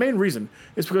no. The main reason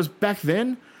is because back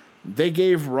then they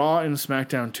gave Raw and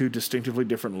SmackDown two distinctively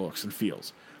different looks and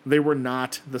feels. They were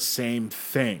not the same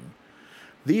thing.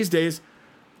 These days,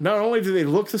 not only do they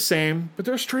look the same, but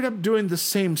they're straight up doing the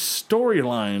same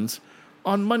storylines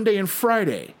on Monday and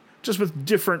Friday, just with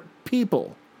different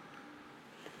people.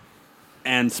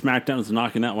 And SmackDown's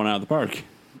knocking that one out of the park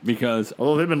because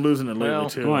Although they've been losing it lately Well,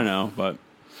 too. well, I know, but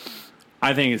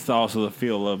I think it's also the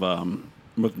feel of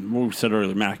what we said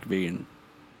earlier, McAfee and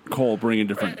Cole bringing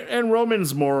different. And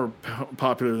Roman's more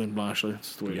popular than Lashley.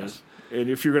 That's the way it Yes. is. And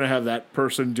if you're going to have that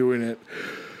person doing it,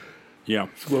 Yeah.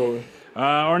 well,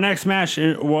 Our next match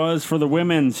was for the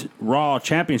Women's Raw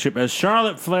Championship as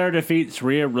Charlotte Flair defeats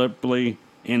Rhea Ripley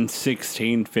in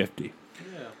 1650.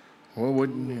 well,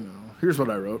 wouldn't you know? Here's what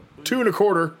I wrote: 2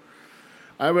 1/4.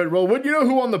 I went, well, wouldn't you know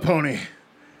who won the pony?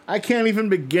 I can't even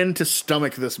begin to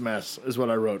stomach this mess. Is what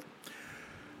I wrote.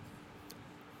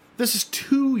 This is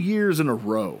 2 years in a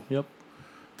row Yep.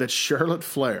 that Charlotte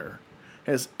Flair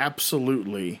has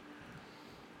absolutely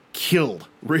killed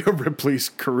Rhea Ripley's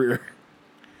career.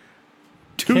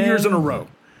 2 years in a row.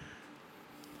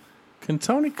 Can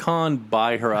Tony Khan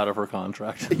buy her out of her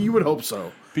contract? You would hope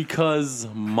so. Because,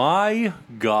 my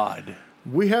God.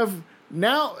 We have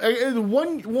now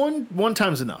one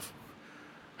time's enough.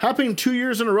 Happening 2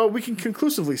 years in a row, we can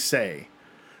conclusively say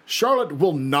Charlotte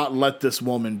will not let this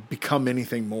woman become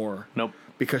anything more. Nope.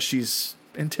 Because she's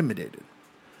intimidated.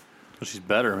 She's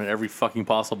better in every fucking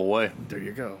possible way. There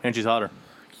you go. And she's hotter.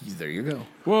 There you go.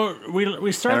 Well, we And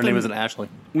her start name isn't Ashley.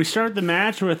 we start the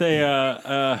match with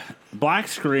a black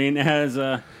screen as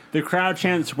the crowd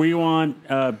chants "We want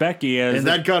Becky" as And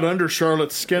that got under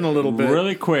Charlotte's skin a little bit.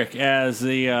 really quick as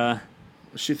the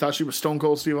She thought she was Stone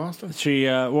Cold Steve Austin. she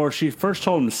first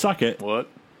told him to suck it What?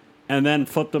 and then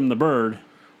flipped him the bird.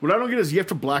 What I don't get is you have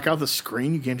to black out the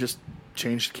screen. You can't just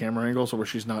change the camera angle so where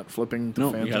she's not flipping the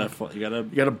No, fans you gotta off. you gotta.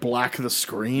 You gotta black the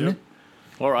screen. Yep.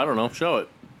 Or, I don't know, show it.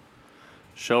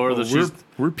 Show her that We're, she's...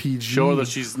 we're PG. Show her that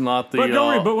she's not the But don't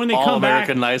worry, but when they come back-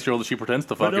 all-American nice girl that she pretends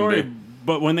to But, fucking don't worry, be.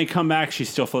 but when they come back, she's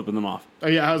still flipping them off. Oh,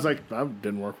 yeah, I was like, that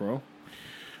didn't work well.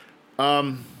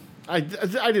 I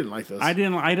didn't like this. I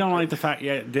don't like the fact.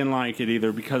 Yeah, didn't like it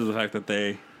either because of the fact that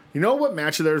they. You know what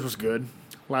match of theirs was good?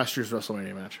 last year's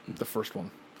WrestleMania match, the first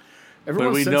one. But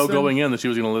Everyone we since know then- going in that she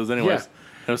was going to lose anyways. Yeah.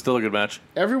 It was still a good match.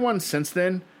 Everyone since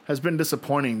then has been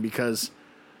disappointing because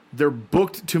they're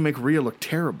booked to make Rhea look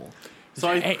terrible. So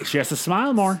I Hey, she has to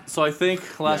smile more.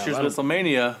 think last Yeah, year's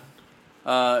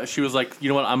WrestleMania, she was like, you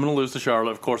know what, I'm going to lose to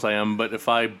Charlotte. Of course I am. But if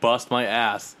I bust my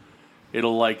ass,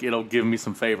 it'll give me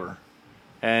some favor.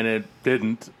 And it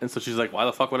didn't. And so she's like, why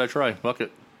the fuck would I try? Fuck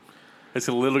it. It's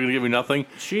literally going to give me nothing.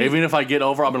 Even if I get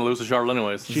over, I'm going to lose to Charlotte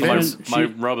anyways. So my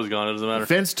rub is gone. It doesn't matter.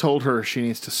 Vince told her she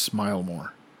needs to smile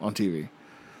more on TV.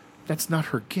 That's not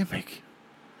her gimmick.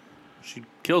 She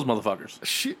kills motherfuckers.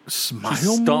 She smile She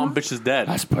more. stomp bitches dead.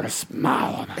 Let's put a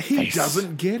smile on her He face.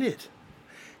 doesn't get it.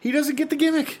 He doesn't get the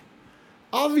gimmick.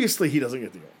 Obviously, he doesn't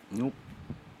get the gimmick. Nope.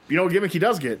 You know what gimmick he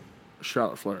does get?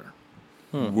 Charlotte Flair.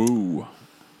 Woo.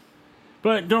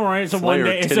 But don't worry, it's a Slayer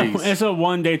 1 day. titties. It's a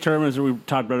 1 day tournament, as we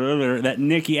talked about earlier. That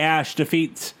Nikki Ash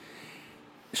defeats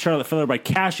Charlotte Flair by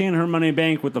cashing in her Money in the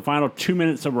Bank with the final 2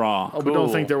 minutes of Raw. Oh, but don't Cool.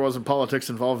 think there wasn't politics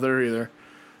involved there either.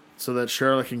 So that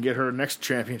Charlotte can get her next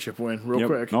championship win real Yep.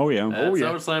 quick. Oh yeah. That's yeah.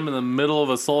 SummerSlam in the middle of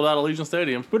a sold out Allegiant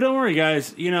Stadium. But don't worry,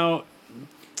 guys. You know,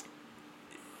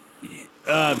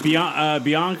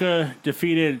 Bianca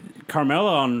defeated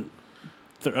Carmella on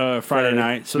Friday Friday,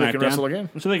 night. so they can SmackDown. wrestle again.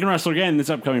 So they can wrestle again this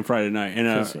upcoming Friday night in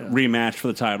a 'Cause, yeah. rematch for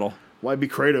the title. Why be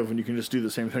creative when you can just do the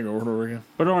same thing over and over again?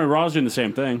 But don't worry, Raw's doing the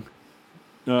same thing.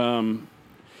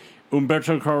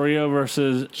 Umberto Carrillo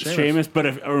versus Sheamus. But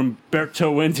if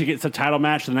Umberto wins, he gets the title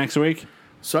match the next week.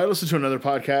 So I listened to another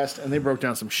podcast, and they broke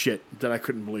down some shit that I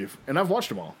couldn't believe. And I've watched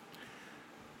them all.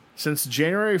 Since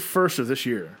January 1st of this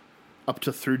year, up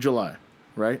to through July,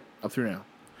 right? Up through now.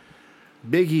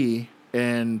 Big E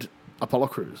and Apollo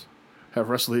Crews have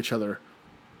wrestled each other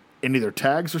in either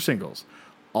tags or singles,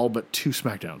 all but 2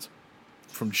 SmackDowns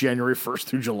from January 1st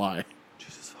through July.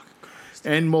 Jesus fucking Christ.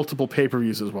 And multiple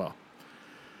pay-per-views as well.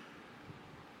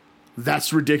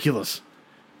 That's ridiculous.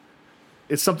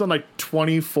 It's something like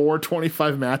 24,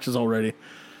 25 matches already.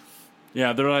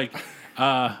 Yeah, they're like,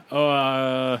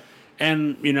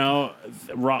 and you know,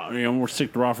 Raw. You know, we're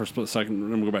sick to Raw for a split second.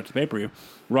 Then we'll go back to the pay per view.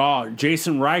 Raw.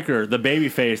 Jason Riker, the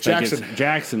babyface,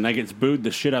 Jackson. that gets booed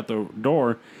the shit out the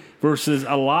door, versus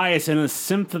Elias in a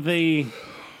sympathy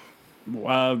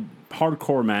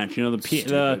hardcore match. You know, the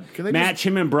Stupid. Can they match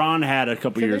him and Braun had a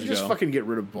couple Can years they just ago. fucking get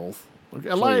rid of both? Like,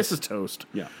 Elias is toast.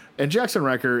 Yeah. And Jackson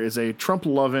Riker is a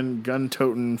Trump-loving,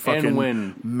 gun-toting, fucking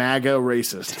win. MAGA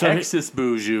racist. Texas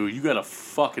boos you. You got a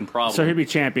fucking problem. So he'll be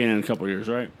champion in a couple years,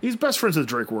 right? He's best friends with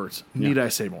Drake Wirtz. Need I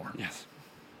say more? Yes.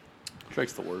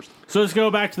 Drake's the worst. So let's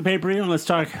go back to the pay per view and let's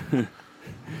talk.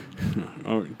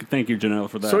 Oh, thank you, Janelle,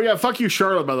 for that. So yeah, fuck you,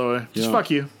 Charlotte, by the way. Just Yeah.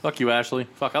 fuck you. Fuck you, Ashley.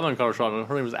 Fuck, I don't call her Charlotte.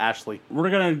 Her name was Ashley. We're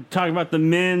going to talk about the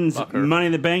men's Fuck her. Money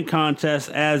in the Bank contest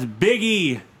as Big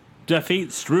E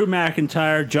defeats Drew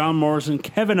McIntyre, John Morrison,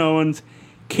 Kevin Owens,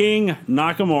 King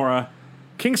Nakamura,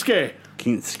 Kingsuke.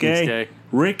 Shinsuke,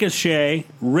 Ricochet,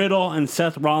 Riddle, and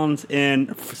Seth Rollins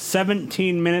in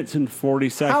 17 minutes and 40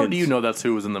 seconds. How do you know that's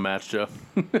who was in the match, Joe?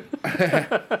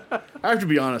 I have to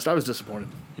be honest, I was disappointed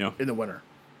Yeah. in the winner.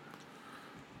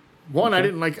 One, I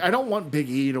don't want Big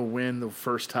E to win the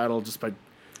first title just by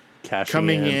Cashing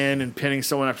coming in and pinning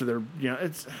someone after their,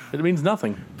 It means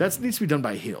nothing. that needs to be done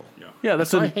by heel. Yeah,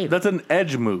 that's So I hate that's an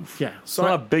edge move. Yeah, It's so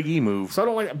not I- a Big E move. So I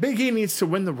don't like Big E needs to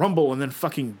win the Rumble and then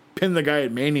fucking pin the guy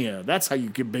at Mania. That's how you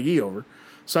get Big E over.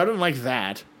 So I don't like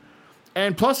that.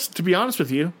 And plus, to be honest with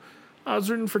you, I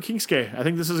was rooting for Kingsuke. I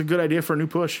think this is a good idea for a new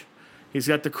push. He's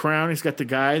got the crown. He's got the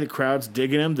guy. The crowd's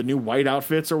digging him. The new white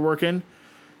outfits are working.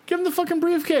 Give him the fucking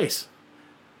briefcase.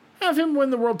 Have him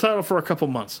win the world title for a couple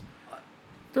months.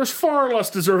 There's far less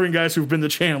deserving guys who've been the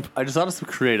champ. I just thought of some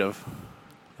creative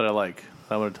that I like.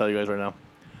 I'm going to tell you guys right now.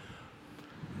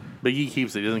 Big E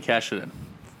keeps it. He doesn't cash it in.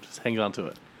 Just hang on to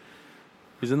it.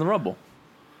 He's in the Rumble.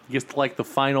 He gets to like the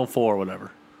final 4 or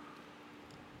whatever.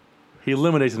 He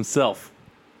eliminates himself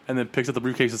and then picks up the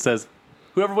briefcase and says,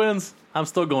 whoever wins, I'm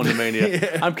still going to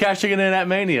Mania. I'm cashing it in at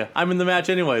Mania. I'm in the match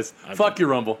anyways. Fuck your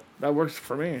Rumble. That works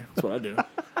for me. That's what I do.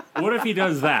 What if he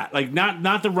does that? Like,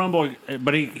 not the Rumble,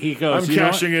 but he goes, I'm "You know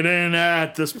what? cashing it in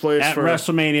at this place At for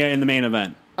WrestleMania in the main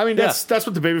event. I mean, that's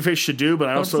what the babyface should do, but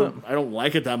I also 100%. I don't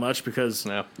like it that much because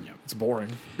Yeah. it's boring.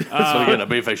 So again, a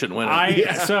babyface shouldn't win it. I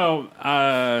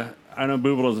know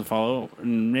Booble doesn't follow,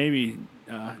 and maybe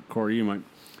Corey, you might.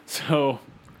 So,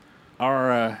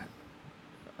 our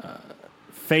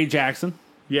Faye Jackson,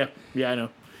 Yeah, I know.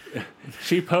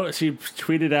 she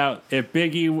tweeted out if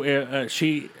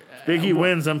Biggie Big E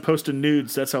wins, I'm posting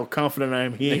nudes. That's how confident I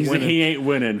am. He ain't winning. he ain't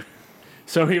winning,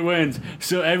 so he wins.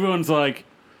 So everyone's like,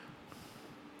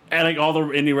 and like all the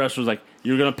indie wrestlers like,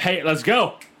 you're gonna pay it. Let's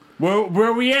go.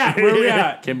 Where we at? Where we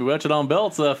at? Can't be watching on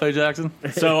belts, Faye Jackson.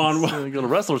 So on Go to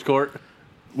wrestler's court.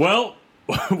 well,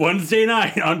 Wednesday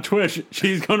night on Twitch,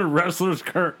 she's going to Wrestler's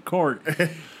Court.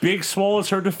 Big Swole is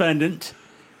her defendant.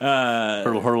 Her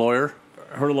lawyer.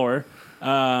 Her lawyer.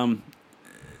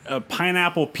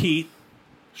 Pineapple Pete.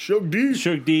 Shug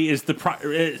D is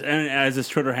as his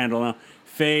Twitter handle now.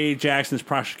 Faye Jackson's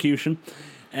prosecution.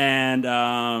 And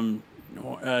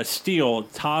Steele,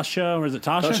 Tasha, or is it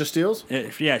Tasha? Tasha Steeles?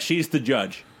 Yeah, she's the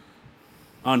judge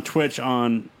on Twitch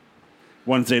on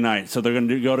Wednesday night. So they're going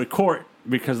to go to court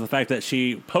because of the fact that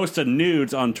she posted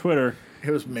nudes on Twitter.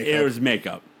 It was makeup. It was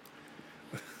makeup.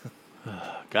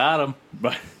 Got him.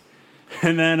 But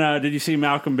and then did you see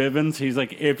Malcolm Bivens? He's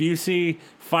like, if you see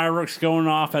fireworks going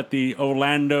off at the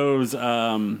Orlando's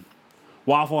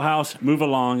Waffle House, move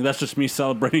along. That's just me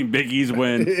celebrating Big E's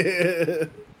win.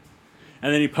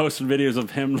 And then he posted videos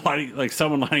of him lighting, like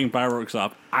someone lighting fireworks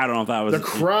off. I don't know if that was The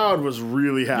crowd was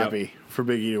really happy for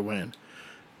Big E to win.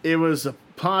 It was a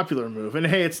popular move. And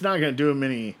hey, it's not going to do him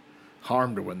any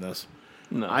harm to win this.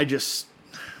 No.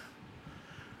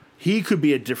 He could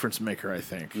be a difference maker, I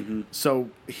think. Mm-hmm. So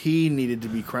he needed to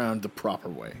be crowned the proper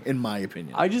way, in my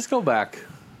opinion. I just go back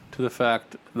to the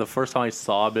fact the first time I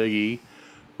saw Big E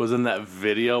was in that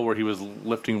video where he was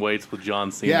lifting weights with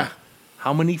John Cena. Yeah.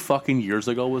 How many fucking years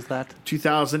ago was that?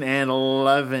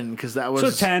 2011, because that was...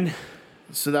 So 10.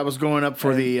 So that was going up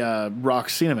for the Rock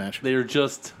Cena match. They're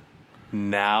just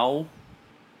now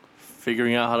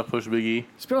figuring out how to push Big E.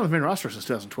 He's been on the main roster since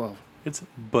 2012. It's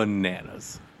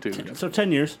bananas, dude. So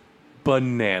 10 years.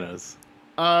 Bananas.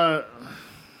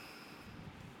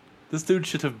 This dude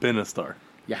should have been a star.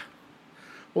 Yeah.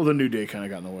 Well, the New Day kind of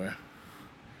got in the way.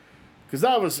 Because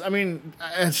that was, I mean,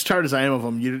 as tired as I am of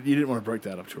him, you didn't want to break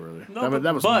that up too early. No,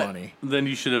 that was money. Then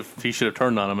he should have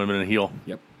turned on him and been a heel.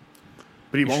 Yep.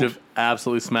 But he He won't. should have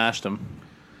absolutely smashed him.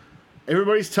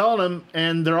 Everybody's telling him,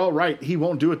 and they're all right. He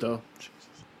won't do it, though.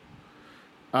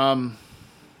 I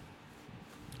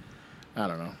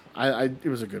don't know. It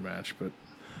was a good match, but...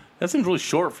 That seems really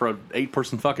short for an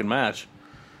 8-person fucking match.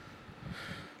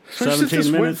 17 this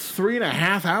minutes. went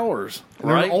 3.5 hours. There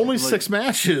Right? were only Like- 6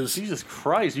 matches. Jesus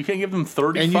Christ, you can't give them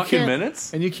 30 And you fucking can't-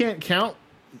 minutes? And you can't count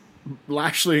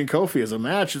Lashley and Kofi as a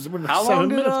match. It's been How 7 long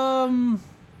did minutes.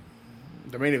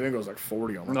 The main event goes like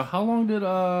 40 almost. no, how long did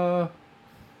the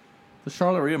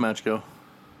Charlotte Rhea match go?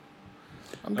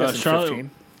 I'm guessing Charlotte-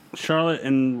 15. Charlotte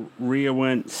and Rhea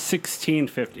went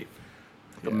 16:50.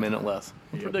 A minute less.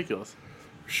 That's ridiculous.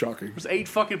 Shocking. There's 8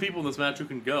 fucking people in this match who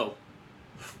can go.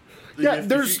 Yeah, if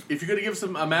you're gonna give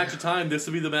a match of time, this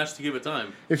would be the match to give it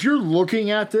time. If you're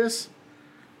looking at this,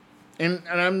 and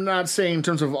I'm not saying in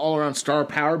terms of all-around star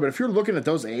power, but if you're looking at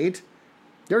those 8,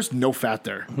 there's no fat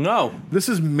there. No, This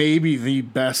is maybe the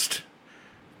best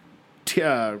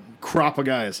crop of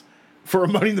guys for a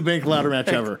Money in the Bank ladder match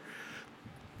ever.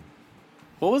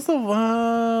 what was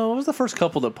the first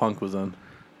couple that Punk was in?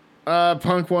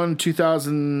 Punk won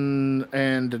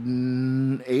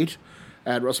 2008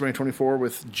 at WrestleMania 24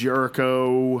 with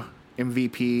Jericho,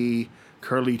 MVP,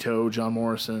 Carlito, John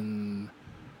Morrison,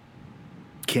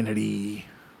 Kennedy.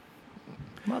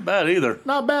 Not bad either.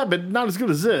 Not bad, but not as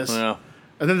good as this. Yeah.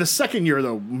 And then the second year,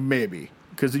 though, maybe.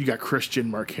 Because you got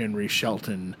Christian, Mark Henry,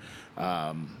 Shelton,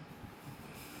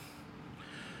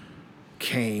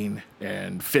 Kane,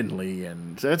 and Finley,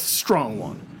 and that's a strong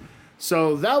one.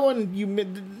 So that one, you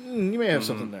may have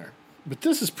something there. But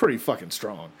this is pretty fucking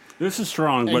strong. This is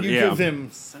strong, And but you yeah. give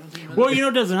them... Well, you know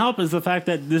what doesn't help is the fact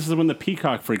that this is when the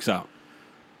Peacock freaks out.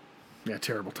 Yeah,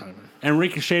 terrible timing. And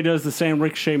Ricochet does the same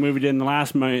Ricochet movie did in the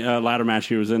last ladder match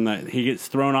he was in. That he gets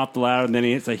thrown off the ladder and then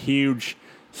he hits a huge,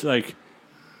 flip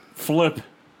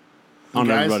on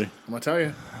Guys, everybody. I'm going to tell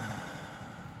you.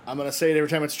 I'm going to say it every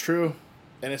time it's true.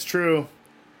 And it's true.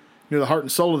 You know, the heart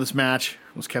and soul of this match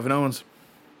was Kevin Owens.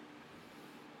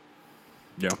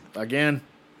 Yeah. Again.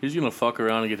 He's gonna fuck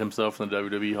around and get himself in the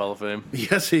WWE Hall of Fame.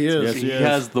 Yes, he is. Yes, He is.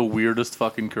 has the weirdest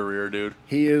fucking career, dude.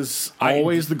 He is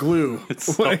always the glue.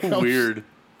 It's when so it comes- weird.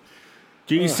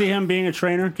 Do you see him being a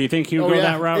trainer? Do you think he would Oh, go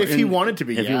yeah. that route? If he wanted to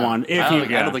be, If yeah. he wanted. I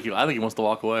don't think he wants to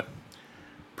walk away.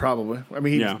 Probably. I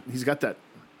mean, Yeah. he's got that.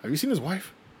 Have you seen his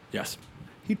wife? Yes.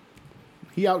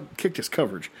 He outkicked his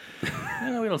coverage. We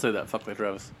don't say that. Fuck my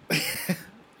Travis.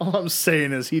 All I'm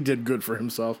saying is he did good for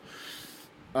himself.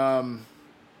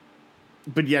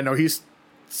 But yeah, no, he's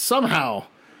somehow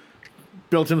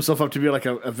built himself up to be like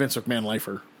a Vince McMahon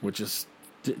lifer, which is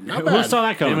not Who bad. saw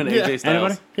that Him coming? and Yeah. AJ Styles.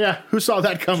 Anybody? Yeah, who saw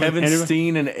that coming? Kevin Anybody?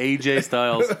 Steen and AJ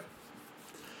Styles.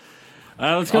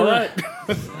 Let's go. All right.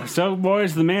 So,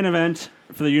 boys, the main event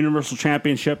for the Universal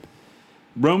Championship.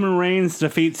 Roman Reigns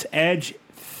defeats Edge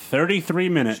 33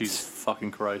 minutes. Jesus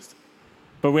fucking Christ.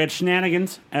 But we had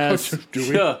shenanigans as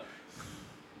Yeah.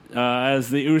 as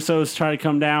the Usos try to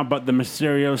come down, but the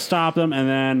Mysterios stop them. And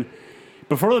then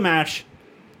before the match,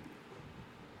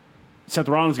 Seth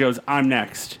Rollins goes, "I'm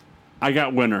next. I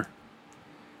got winner."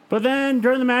 But then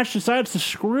during the match decides to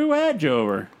screw Edge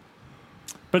over.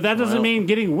 But that doesn't Well- mean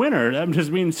getting winner. That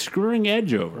just means screwing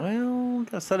Edge over. Well,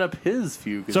 gotta set up his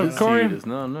feud. 'Cause So, his Corey, feud is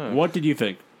no. What did you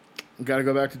think? Got to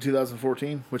go back to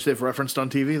 2014, which they've referenced on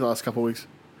TV the last couple weeks.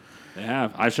 Yeah,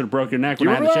 I should have broke your neck when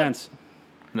You I had the remember that? chance.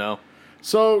 No.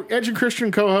 So Edge and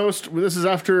Christian co-host. This is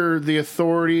after the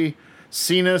Authority,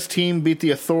 Cena's team beat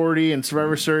the Authority in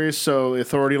Survivor Series, so the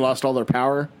Authority lost all their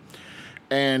power,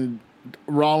 and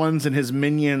Rollins and his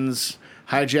minions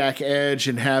hijack Edge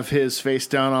and have his face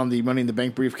down on the Money in the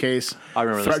Bank briefcase, I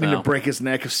remember this threatening now. to break his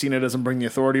neck if Cena doesn't bring the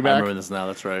Authority I back. remember this now.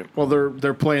 That's right. Well,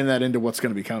 they're playing that into what's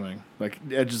going to be coming. Like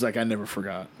Edge is like, I never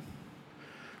forgot,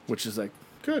 which is like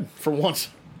good for once.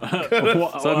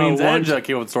 So it means Edge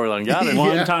came up with the storyline. Got it.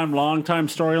 Yeah. long time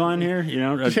storyline here. You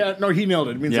know, Yeah, no, he nailed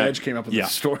it. It means Yeah. Edge came up with Yeah. the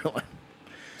storyline.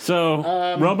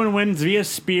 So Roman wins via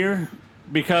spear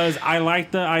because I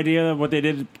like the idea of what they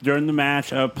did during the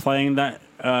match of playing that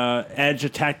Edge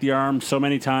attacked the arm so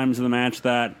many times in the match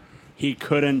that he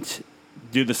couldn't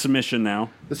do the submission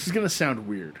now. This is going to sound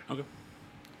weird. Okay.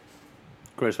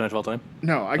 Greatest match of all time.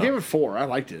 No, I gave it 4. I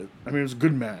liked it. I mean, it was a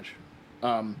good match.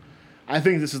 I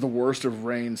think this is the worst of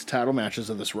Reigns' title matches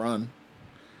of this run.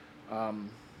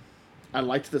 I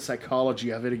liked the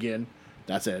psychology of it again.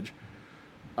 That's Edge.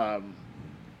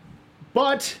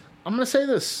 But I'm going to say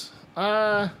this.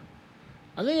 I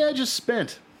think Edge is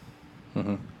spent.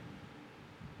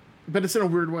 But it's in a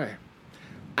weird way.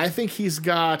 I think he's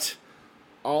got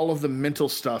all of the mental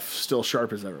stuff still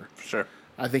sharp as ever. For sure.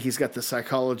 I think he's got the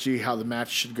psychology, how the match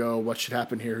should go, what should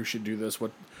happen here, who should do this,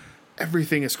 what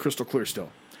everything is crystal clear still.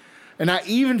 And I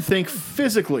even think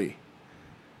physically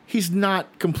he's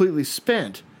not completely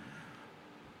spent.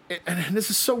 And this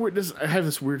is so weird. I have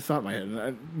this weird thought in my head,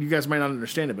 and you guys might not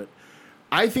understand it, but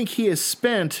I think he is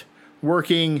spent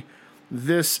working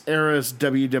this era's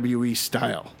WWE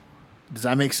style. Does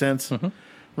that make sense? Mm-hmm.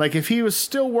 Like if he was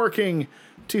still working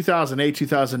 2008,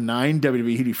 2009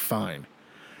 WWE, he'd be fine.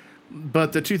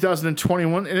 But the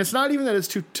 2021, and it's not even that it's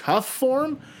too tough for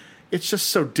him, it's just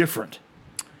so different.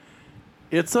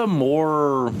 It's a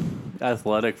more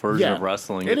athletic version Yeah, of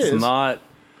wrestling. it It's is. not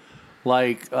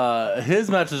like his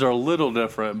matches are a little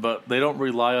different, but they don't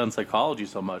rely on psychology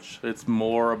so much. It's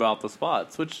more about the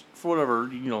spots, which for whatever,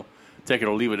 take it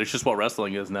or leave it. It's just what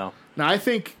wrestling is now. Now, I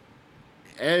think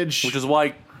Edge... Which is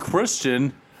why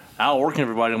Christian outworking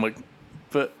everybody. I'm like,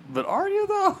 but are you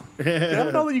though? I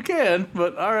don't know that you can,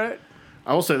 but all right.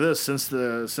 I will say this: since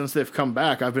they've come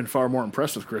back, I've been far more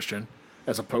impressed with Christian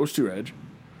as opposed to Edge.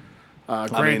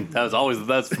 I mean, that's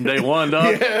from day one,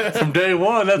 dog. From day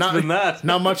one, that's been that.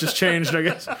 Not much has changed, I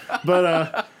guess.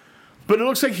 But it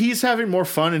looks like he's having more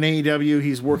fun in AEW.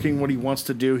 He's working what he wants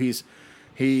to do.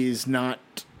 He's not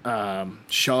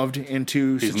shoved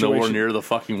into He's situations. nowhere near the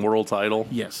fucking world title.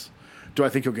 Yes. Do I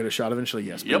think he'll get a shot eventually?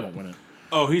 Yes, but Yep. he won't win it.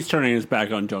 Oh, he's turning his back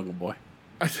on Jungle Boy.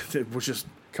 Which is,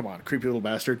 come on, creepy little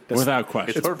bastard. Without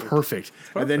question. It's perfect.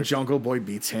 And then Jungle Boy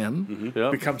beats him.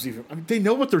 Yep. Becomes even. I mean, they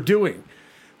know what they're doing.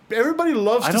 Everybody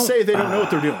loves to say they don't know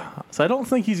what they're doing. So I don't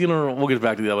think he's gonna. We'll get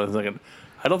back to the other one in a second.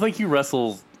 I don't think he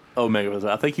wrestles Omega.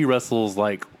 I think he wrestles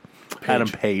like Adam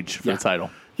Page for the title.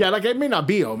 Yeah, like it may not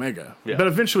be Omega, Yeah. but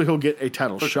eventually he'll get a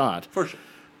title shot. For sure.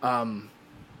 And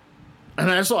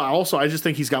I just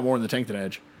think he's got more in the tank than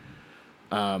Edge.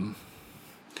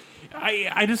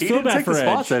 I just He feel didn't bad take for the Edge.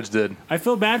 spots Edge did. I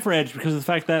feel bad for Edge because of the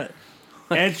fact that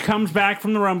Edge comes back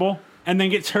from the Rumble and then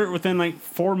gets hurt within like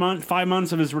 5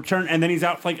 months of his return, and then he's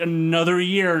out for like another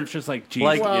year. And it's just like, geez,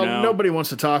 Well, nobody wants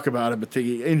to talk about it, but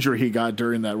the injury he got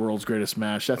during that World's Greatest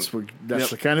Match, that's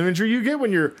the kind of injury you get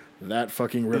when you're that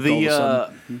fucking ripped all of a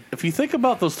sudden. If you think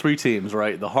about those three teams,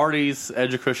 right? The Hardys,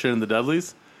 Edge, Christian, and the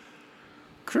Dudleys.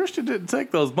 Christian didn't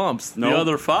take those bumps. Nope. The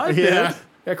other five Yeah. did.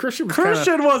 Yeah, Christian was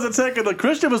Christian wasn't taking the.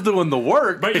 Christian was doing the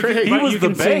work. But- he but was you the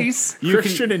can say- base.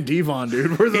 Christian and Devon,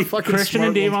 dude. We're the fucking Christian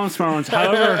and smart ones. Devon smart ones.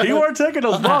 However, You weren't taking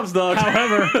those bumps, dog.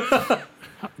 however,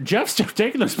 Jeff's still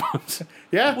taking those bumps.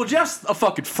 Yeah. Well, Jeff's a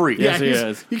fucking freak. Yes, he he's-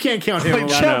 is. You can't count him.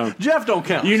 Like, out. know. Jeff don't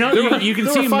count. You know, you can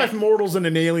There see were 5 mortals and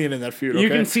an alien in that feud. You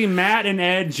okay? can see Matt and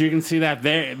Edge. You can see that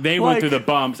they Like- went through the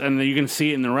bumps, and then you can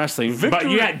see it in the wrestling. But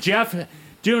Victory- you got Jeff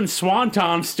doing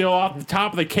swanton still off the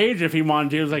top of the cage if he wanted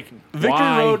to. It was like, Victory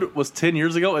why? Road was 10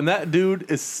 years ago, and that dude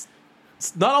is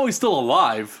not only still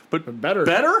alive, but better.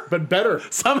 Better? But better.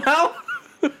 Somehow?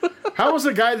 How was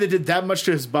a guy that did that much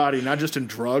to his body, not just in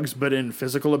drugs, but in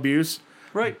physical abuse,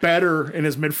 Right. better in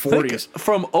his mid 40s.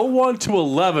 From 01 to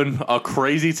 11, a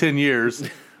crazy 10 years,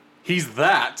 he's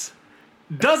that.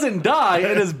 Doesn't die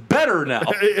and is better now.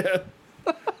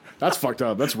 That's fucked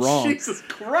up. That's wrong. Jesus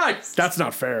Christ. That's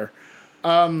not fair.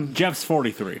 Jeff's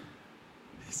 43.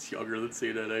 He's younger than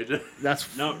Cena and AJ.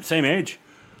 That's No, same age.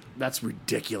 That's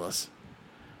ridiculous.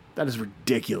 That is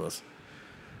ridiculous.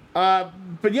 But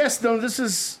yes, no, this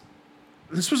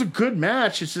was a good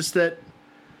match. It's just that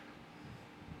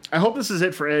I hope this is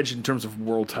it for Edge in terms of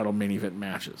world title main event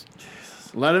matches.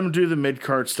 Jesus. Let him do the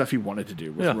mid-card stuff he wanted to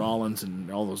do with Rollins and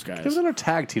all those guys. Give him another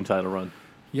tag team title run.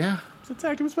 Yeah. He's a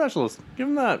tag team specialist. Give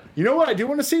him that. You know what I do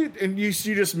want to see? And you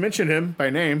just mentioned him by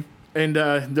name, and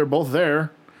they're both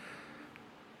there.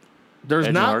 There's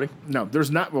Edge not. and Hardy? No, there's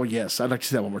not. Well, yes, I'd like to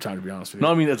see that one more time, to be honest with you.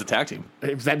 No, I mean, as a tag team.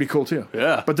 That'd be cool too.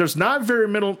 Yeah. But there's not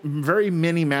very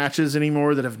many matches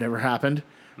anymore that have never happened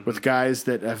with guys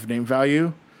that have name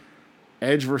value.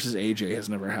 Edge versus AJ has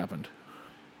never happened.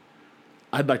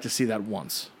 I'd like to see that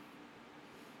once.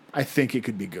 I think it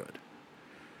could be good.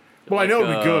 Well, I know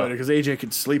it'd be good because AJ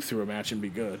could sleep through a match and be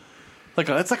good.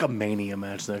 It's like a Mania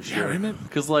match next year. isn't it?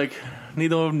 Because, like,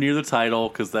 neither of them near the title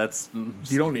because that's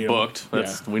You don't need 'em. booked.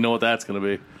 Yeah. We know what that's going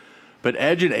to be. But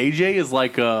Edge and AJ is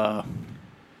like a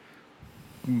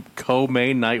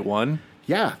co-main night one.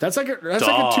 Yeah, that's like a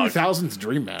Dog. 2000s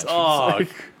dream match. It's Dog.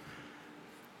 like-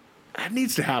 that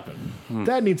needs to happen.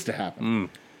 That needs to happen.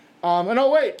 And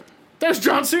oh wait, there's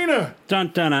John Cena.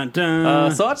 Dun dun dun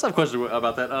dun. So I just have a question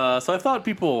about that. So I thought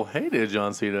people hated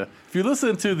John Cena. If you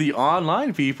listen to the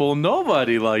online people,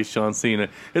 nobody likes John Cena.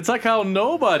 It's like how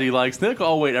nobody likes Nickel.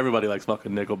 Oh wait, everybody likes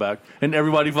fucking Nickelback, and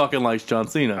everybody fucking likes John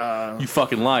Cena. You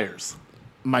fucking liars.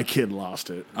 My kid lost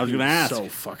it. I was gonna ask. So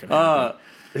fucking happy.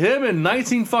 Him and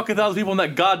 19 fucking thousand people in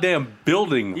that goddamn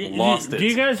building lost it. Do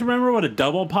you guys remember what a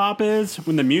double pop is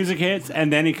when the music hits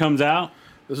and then he comes out?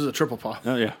 This is a triple pop.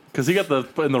 Oh yeah. Because he got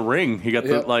in the ring. He got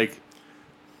Yep. the like.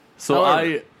 So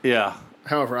However- yeah.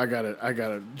 However, I got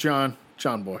it. John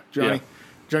boy. Johnny. Yeah.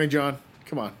 Johnny John.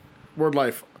 Come on. Word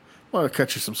life. I'm going to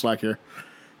cut you some slack here.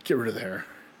 Get rid of the hair.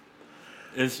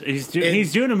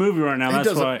 He's doing a movie right now. It That's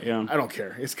doesn't- why. Yeah. I don't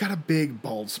care. It's got a big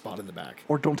bald spot in the back.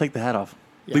 Or don't take the hat off.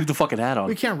 Leave the fucking hat on.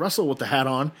 We can't wrestle with the hat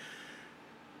on.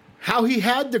 How he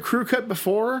had the crew cut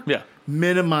before Yeah.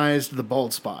 minimized the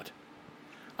bald spot.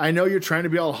 I know you're trying to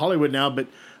be all Hollywood now, but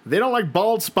they don't like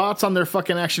bald spots on their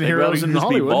fucking action They'd rather heroes you in just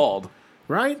Hollywood. be bald.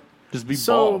 Right? Just be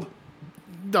So, bald.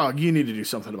 dog, you need to do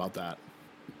something about that.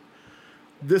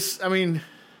 This, I mean,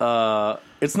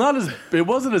 It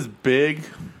wasn't as big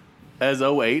as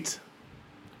 08,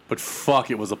 but fuck,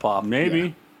 it was a pop. Maybe. Yeah.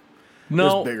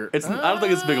 No, It's bigger. I don't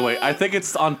think it's big away. I think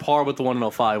it's on par with the one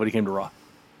in 05 when he came to Raw.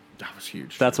 that was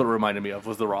huge. That's what it reminded me of,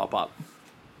 was the Raw pop.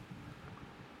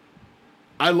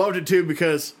 I loved it too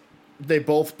because they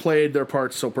both played their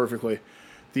parts so perfectly.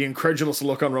 The incredulous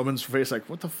look on Roman's face, like,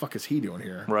 what the fuck is he doing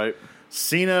here? Right.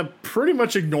 Cena pretty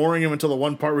much ignoring him until the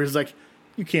one part where he's like,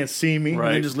 you can't see me, and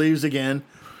Right. then just leaves again.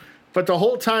 But the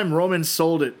whole time Roman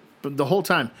sold it, but the whole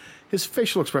time, his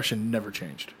facial expression never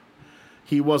changed.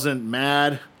 He wasn't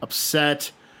mad,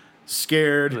 upset,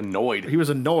 scared. Annoyed. He was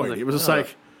annoyed. It was just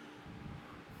like,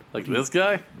 Like this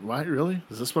guy? why, really?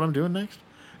 Is this what I'm doing next?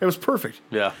 It was perfect.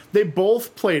 Yeah. They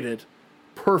both played it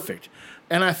perfect.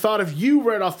 And I thought of you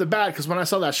right off the bat, because when I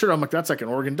saw that shirt, I'm like, that's like an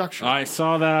Oregon Duck shirt. I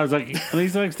saw that. I was like, at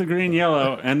least likes the green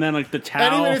yellow, and then like the And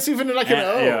towel. even it's even like an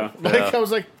O. Yeah. Like I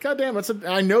was like, God damn,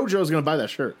 I know Joe's gonna buy that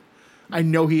shirt. I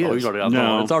know he is. Oh, he's already on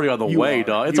No. the It's already on the You way, are.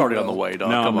 dog. It's You already on will. the way, dog.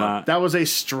 No, Come I'm on. not. That was a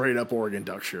straight up Oregon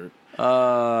Duck shirt.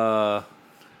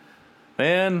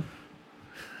 Man.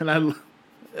 And I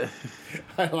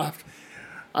laughed.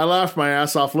 I laughed my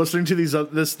ass off listening to this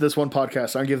one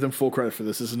podcast. I give them full credit for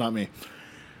this. This is not me.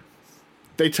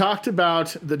 They talked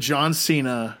about the John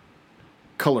Cena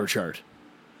color chart.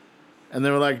 And they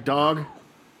were like, dog,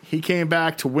 he came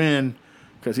back to win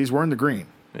because he's wearing the green.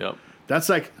 Yep. That's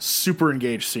like super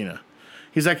engaged Cena.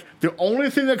 He's like, the only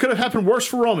thing that could have happened worse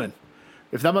for Roman,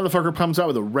 if that motherfucker comes out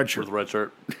with a red shirt. With the red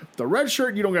shirt. The red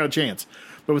shirt, you don't got a chance.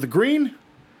 But with the green,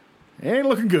 it ain't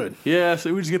looking good. Yeah,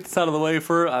 so we just get this out of the way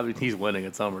I mean, he's winning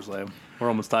at SummerSlam.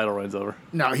 Roman's title reign's over.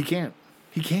 No, he can't.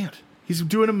 He can't. He's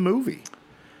doing a movie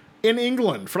in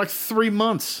England for like 3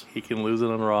 months. He can lose it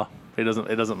on Raw. It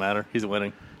doesn't matter. He's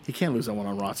winning. He can't lose that one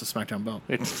on Raw. It's a SmackDown belt.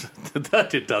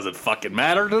 It doesn't fucking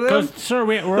matter to them. Because, sir,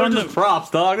 we're They're on just the props,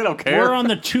 dog. They don't care. we're on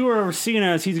the tour of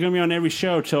Cena's. He's going to be on every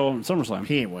show till SummerSlam.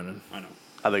 He ain't winning. I know.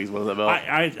 I think he's winning that belt.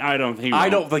 I don't think. I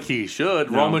don't think he should.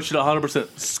 No. Roman should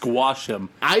 100% squash him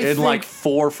I in think- like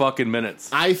 4 fucking minutes.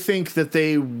 I think that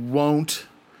they won't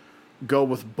go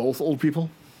with both old people.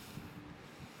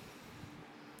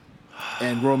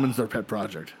 and Roman's their pet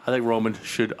project. I think Roman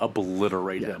should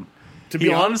obliterate him. To He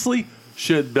be hon- honestly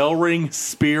should bell ring,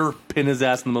 spear, pin his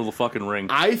ass in the middle of the fucking ring.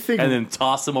 I think, and then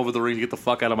toss him over the ring to get the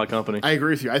fuck out of my company. I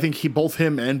agree with you. I think both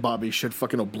him and Bobby should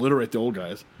fucking obliterate the old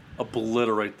guys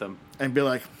Obliterate them. and be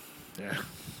like, yeah.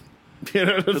 You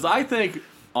know? Because I think,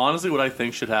 honestly, what I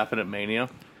think should happen at Mania,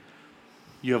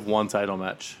 you have one title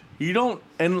match. You don't,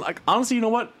 and like, honestly, you know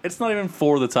what? It's not even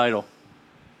for the title.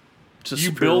 Just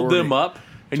You build them up,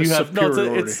 and Just you have, no,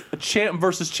 superiority. it's a champ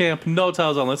versus champ, no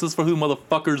titles on. This is for who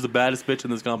motherfucker's the baddest bitch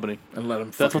in this company. and let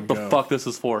them. That's what the fuck this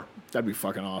is for. That'd be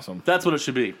fucking awesome. That's what it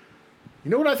should be. You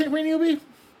know what I think Mania will be?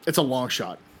 It's a long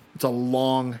shot. It's a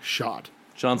long shot.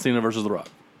 John Cena versus The Rock.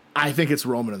 I think it's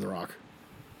Roman and The Rock.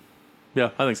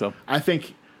 Yeah, I think so. I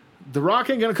think The Rock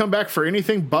ain't gonna come back for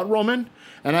anything but Roman,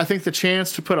 and I think the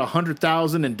chance to put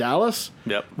 100,000 in Dallas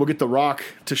Yep. will get The Rock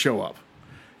to show up.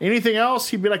 Anything else,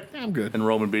 he'd be like, I'm good. And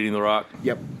Roman beating The Rock.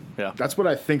 Yep. Yeah. That's what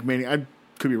I think Mania. I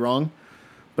could be wrong,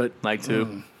 but Night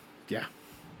 2. yeah,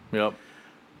 Yep.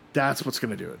 that's what's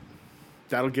gonna do it.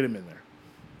 That'll get him in there,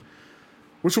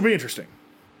 which will be interesting.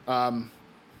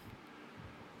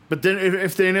 But then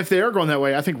if they are going that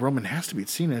way, I think Roman has to beat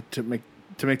Cena to make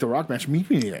the Rock match mean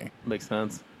anything. Makes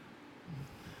sense.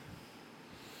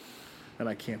 And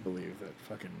I can't believe that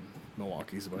fucking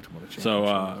Milwaukee's about to win a championship.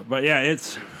 So, but yeah,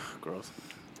 it's Gross.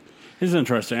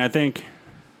 interesting. I think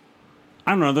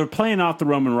I don't know. They're playing off the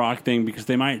Roman Rock thing because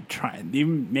they might try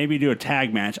even maybe do a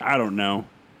tag match. I don't know.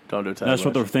 Don't do a tag That's what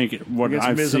match. they're thinking. What Against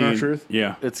I've Miz seen. and R-Truth?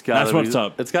 Yeah, It's got. that's what's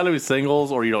up. It's got to be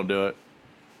singles, or you don't do it.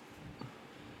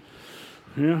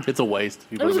 Yeah. It's a waste.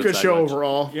 It was a good show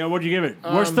overall. Yeah, what'd you give it?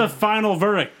 What's the final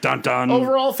verdict? Dun dun.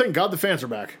 Overall, thank God the fans are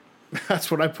back. That's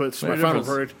what I put. It's my Made a final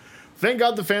difference. verdict. Thank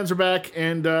God the fans are back,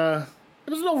 and it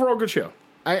was an overall good show.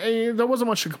 There wasn't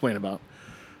much to complain about.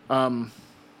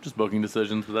 Just booking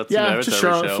decisions, but that's Yeah, it's just every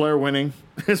Charlotte show. Flair winning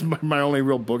is my only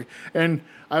real book. And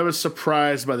I was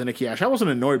surprised by the Nikki Ash. I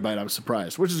wasn't annoyed by it. I was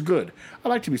surprised, which is good. I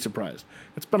like to be surprised.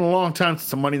 It's been a long time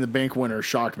since a Money in the Bank winner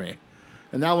shocked me,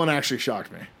 and that one actually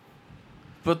shocked me.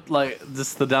 But like,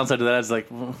 just the downside to that is like,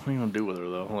 well, what are you gonna do with her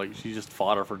though? Like, she just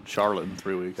fought her for Charlotte in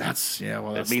 3 weeks. That's It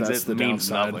means that's it the means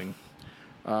downside.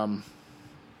 nothing.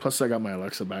 Plus, I got my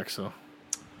Alexa back, so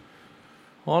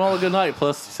Well, all a good night.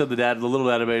 Plus, you said the little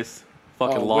database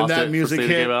fucking when lost that it. music for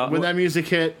State hit, came out. when that music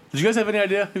hit, Did you guys have any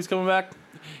idea he was coming back?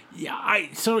 Yeah,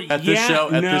 At this show?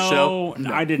 At this show?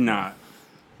 No, I did not.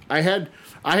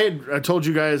 I told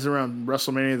you guys around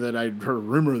WrestleMania that I'd heard a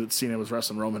rumor that Cena was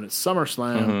wrestling Roman at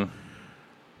SummerSlam,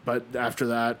 but after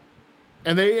that,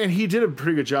 and he did a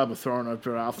pretty good job of throwing it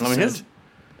off the I mean, scent.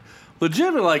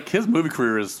 his movie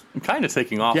career is kind of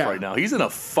taking off Yeah. right now. He's in a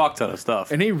fuck ton of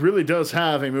stuff. And he really does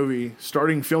have a movie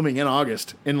starting filming in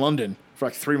August in London for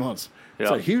like 3 months. It's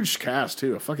Yeah. a huge cast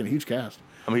too, a fucking huge cast.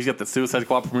 I mean, he's got the Suicide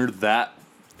Squad premiere that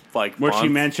like Which he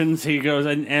month. mentions, he goes,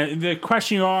 and the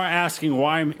question you are asking,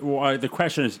 why the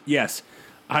question is, yes,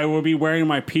 I will be wearing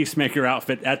my Peacemaker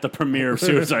outfit at the premiere of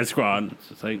Suicide Squad. It's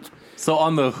just like, So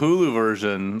on the Hulu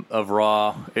version of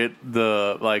Raw,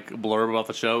 the like blurb about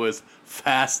the show is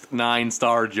Fast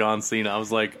 9-star John Cena. I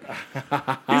was like, he's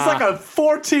like a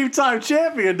 14-time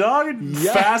champion, dog.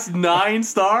 Yeah. Fast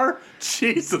 9-star.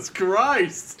 Jesus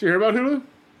Christ. Did you hear about Hulu?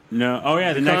 no, oh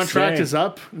yeah, the next Contract day. is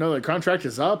up. No, the contract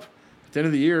is up at the end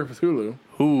of the year with Hulu.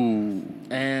 Ooh.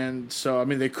 And so, I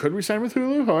mean, they could resign with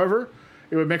Hulu. However,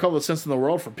 it would make all the sense in the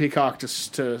world for Peacock to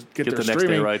get their the next day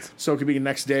streaming rights. So it could be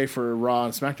next day for Raw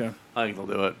and SmackDown. I think they'll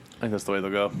do it. I think that's the way they'll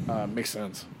go. Makes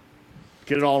sense.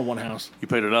 Get it all in one house. You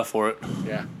paid enough for it.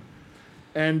 Yeah.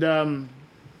 And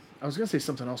I was going to say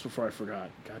something else before I forgot.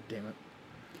 God damn it.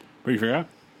 But you forgot?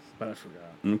 But I forgot.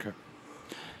 Okay.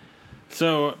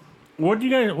 So, what do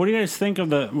you guys think of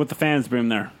with the fans being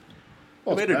there?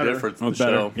 Well, It it's made a better. difference in Oh, the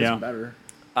better. show. Yeah. It's better.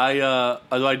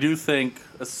 I do think,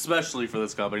 especially for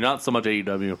this company, not so much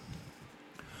AEW,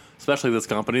 especially this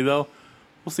company though,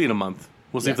 we'll see in a month.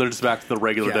 We'll see Yeah. if they're just back to the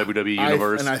regular Yeah. WWE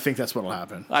universe. And I think that's what'll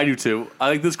happen. I do too. I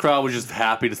think this crowd was just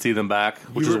happy to see them back,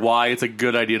 which You is were- why it's a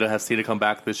good idea to have Cena come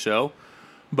back to this show.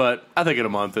 But I think in a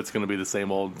month it's going to be the same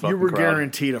old fucking You were crowd.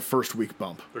 guaranteed a first week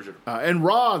bump. For sure. And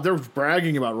Raw, they're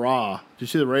bragging about Raw. Did you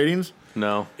see the ratings?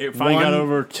 No. It finally got One-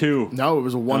 over 2. No, it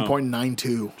was a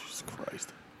 1.92. Jesus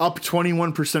Christ. Up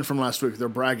 21% from last week. They're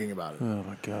bragging about it. Oh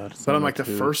my God. But I'm like, the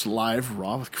first live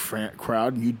Raw with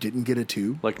crowd, and you didn't get a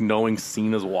 2. Like knowing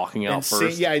Cena's walking out And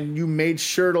first. yeah, and you made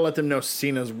sure to let them know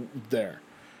Cena's there.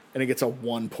 And it gets a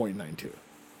 1.92.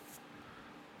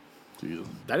 Jesus.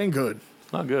 That ain't good.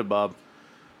 Not good, Bob.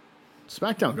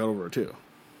 SmackDown got over it too.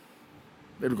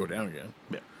 It'll go down again.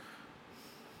 Yeah.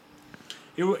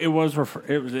 It was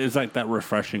like that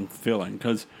refreshing feeling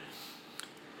because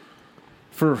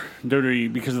for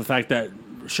WWE because of the fact that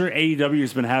sure AEW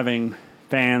has been having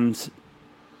fans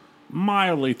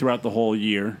mildly throughout the whole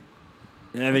year.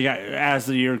 And they got as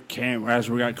the year came, as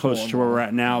we got closer to where we're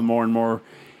at now, more and more.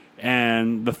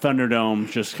 And the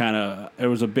Thunderdome just kind of, it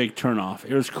was a big turnoff.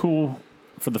 It was cool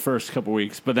for the first couple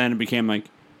weeks, but then it became like,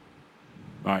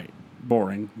 all right,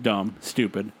 boring, dumb,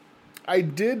 stupid. I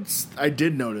did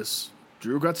notice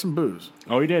Drew got some booze.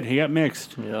 Oh, he did. He got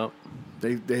mixed. Yep.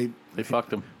 They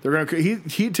fucked him. They're gonna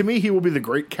he to me he will be the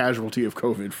great casualty of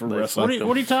COVID for wrestling.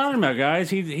 What are you talking about, guys?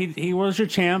 He was your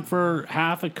champ for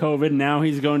half of COVID. Now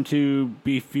he's going to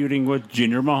be feuding with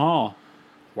Jinder Mahal.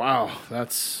 Wow,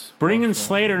 that's Bring in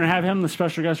Slater and have him the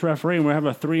special guest referee, and we'll have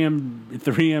a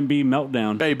 3MB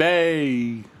meltdown.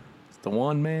 Baby, it's the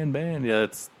one man band. Yeah,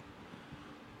 it's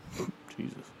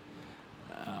Jesus.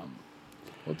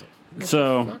 what the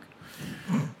So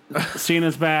fuck?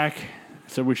 Cena's back,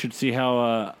 so we should see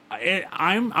how.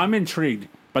 I'm intrigued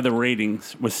by the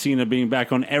ratings with Cena being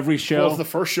back on every show. Well, if the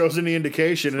first show's any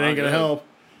indication, it ain't gonna good. help.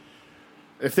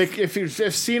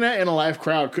 If Cena in a live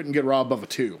crowd couldn't get Raw above a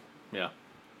 2, Yeah,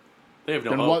 they have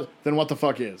no then hope what the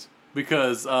fuck is?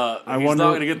 because he's wonder- not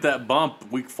going to get that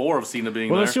bump week 4 of Cena being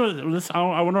well, there. let's see what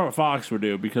I wonder what Fox would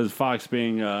do because Fox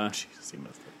being Jesus, he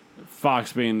messed up.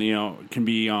 Fox being can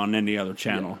be on any other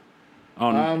channel,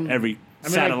 on every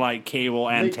satellite cable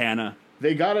antenna.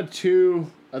 They got a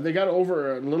 2. They got a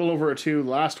little over a 2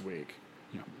 last week,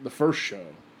 the first show.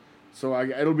 So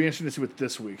it'll be interesting to see what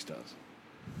this week's does.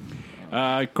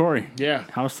 Corey, Yeah.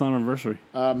 how's Slammiversary?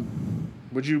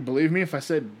 Would you believe me if I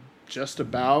said just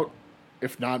about,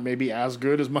 if not maybe as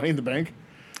good as Money in the Bank?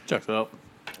 Checks out.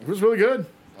 It was really good.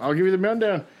 I'll give you the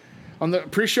rundown. On the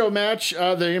pre-show match,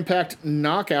 the Impact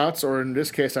Knockouts, or in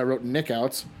this case I wrote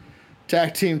Nickouts,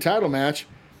 tag team title match,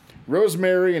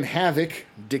 Rosemary and Havoc,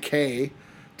 Decay,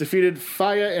 defeated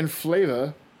Faya and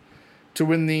Flava to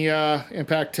win the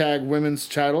Impact Tag Women's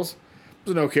titles. It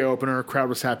was an okay opener. Crowd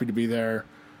was happy to be there.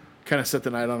 Kind of set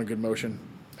the night on a good motion.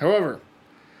 However,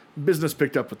 business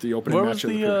picked up with the opening Where match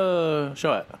was of the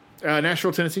show at?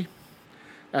 Nashville, Tennessee,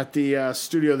 at the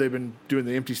studio they've been doing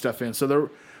the empty stuff in. So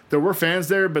there were fans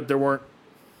there, but there weren't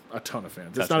a ton of fans.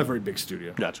 It's Gotcha. not a very big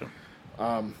studio. Gotcha.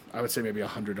 I would say maybe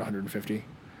 100 to 150.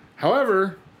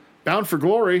 However, Bound for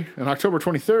Glory on October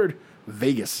 23rd,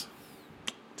 Vegas.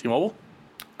 T-Mobile?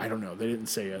 I don't know. They didn't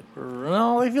say it.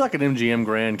 No, they feel like an MGM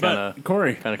Grand kind But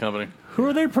Corey, of company. who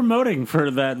are they promoting for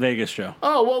that Vegas show?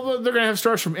 Oh, well, they're going to have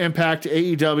stars from Impact,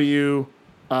 AEW,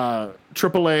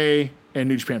 AAA, and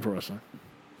New Japan Pro Wrestling.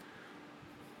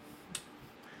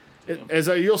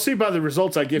 You'll see by the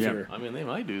results I give here. I mean, they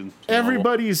might do.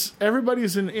 Everybody's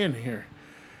in here.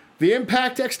 The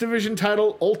Impact X Division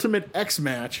title Ultimate X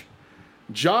match.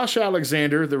 Josh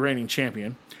Alexander, the reigning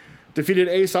champion, defeated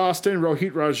Ace Austin,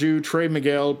 Rohit Raju, Trey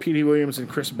Miguel, Petey Williams, and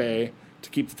Chris Bay to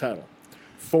keep the title.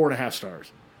 4.5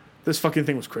 stars. This fucking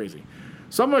thing was crazy.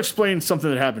 So I'm going to explain something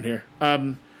that happened here.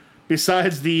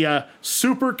 Besides the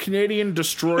Super Canadian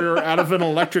Destroyer out of an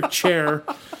electric chair.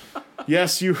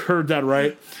 Yes, you heard that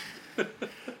right.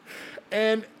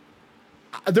 And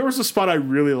there was a spot I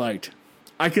really liked.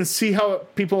 I can see how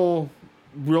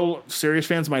real serious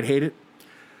fans might hate it.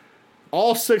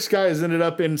 All 6 guys ended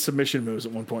up in submission moves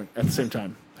at one point at the same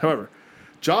time. However,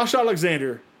 Josh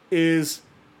Alexander is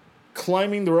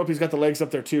climbing the rope. He's got the legs up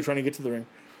there too, trying to get to the ring.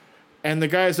 And the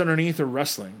guys underneath are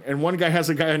wrestling. And one guy has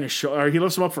a guy on his shoulder. He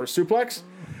lifts him up for a suplex.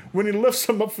 When he lifts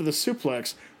him up for the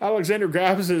suplex, Alexander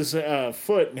grabs his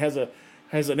foot and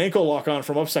has an ankle lock on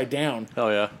from upside down. Oh,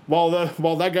 yeah.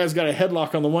 While that guy's got a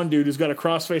headlock on the one dude who's got a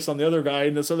crossface on the other guy,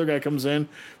 and this other guy comes in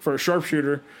for a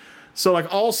sharpshooter. So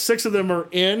like all 6 of them are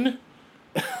in.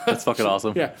 That's fucking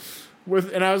awesome. Yeah.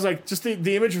 And I was like, just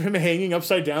the image of him hanging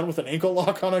upside down with an ankle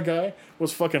lock on a guy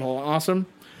was fucking awesome.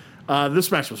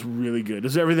 This match was really good.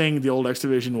 It's everything the old X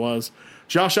Division was.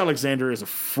 Josh Alexander is a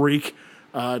freak.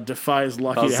 Defy's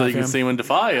lucky to So have you can him. see him in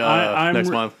Defy next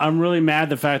month. I'm really mad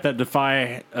the fact that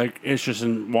Defy is just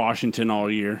in Washington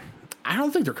all year. I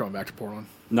don't think they're coming back to Portland.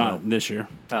 Not this year.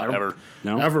 Ever.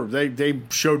 No. Ever. They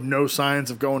showed no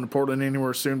signs of going to Portland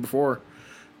anywhere soon before.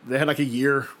 They had like a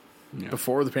year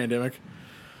before the pandemic.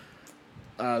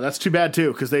 That's too bad,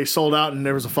 too, because they sold out and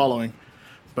there was a following.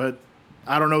 But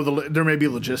I don't know. There may be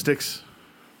logistics.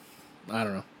 I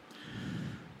don't know.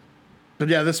 But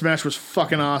yeah, this match was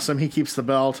fucking awesome. He keeps the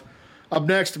belt. Up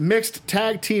next, mixed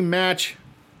tag team match.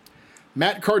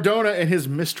 Matt Cardona and his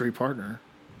mystery partner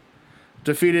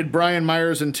defeated Brian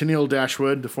Myers and Tennille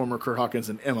Dashwood, the former Kurt Hawkins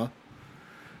and Emma.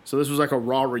 So this was like a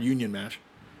Raw reunion match.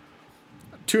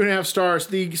 2.5 stars.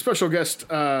 The special guest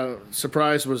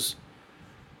surprise was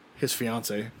his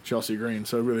fiance, Chelsea Green.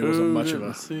 So it really wasn't much of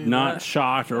a Not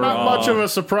shocked or not much of a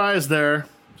surprise there.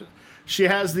 She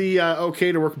has the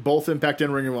okay to work both Impact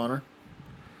and Ring of Honor,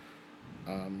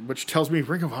 which tells me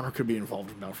Ring of Honor could be involved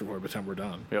in Bound for Glory by the time we're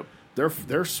done. Yep.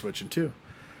 They're switching too,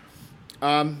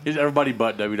 Is everybody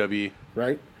but WWE.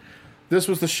 right? This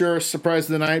was the surest surprise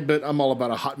of the night, but I'm all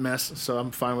about a hot mess, so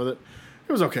I'm fine with it.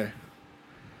 It was okay.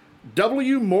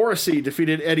 W. Morrissey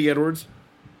defeated Eddie Edwards.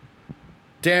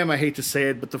 Damn, I hate to say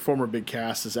it, but the former Big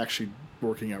Cass is actually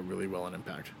working out really well in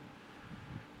Impact.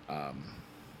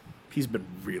 He's been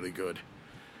really good.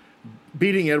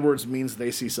 Beating Edwards means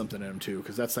they see something in him, too,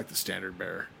 because that's like the standard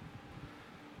bearer.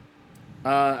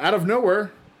 Out of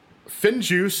nowhere, Finn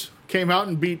Juice came out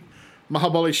and beat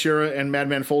Mahabali Shera and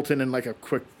Madman Fulton in like a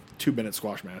quick 2-minute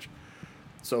squash match.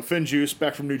 So Finn Juice,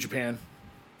 back from New Japan.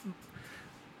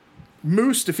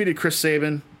 Moose defeated Chris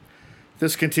Sabin.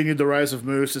 This continued the rise of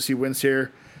Moose as he wins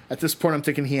here. At this point, I'm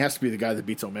thinking he has to be the guy that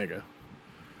beats Omega.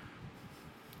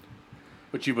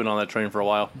 But you've been on that train for a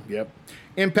while. Yep.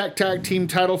 Impact Tag Team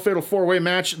Title Fatal 4-Way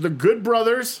match. The Good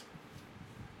Brothers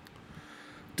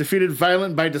defeated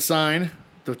Violent by Design,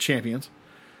 the champions.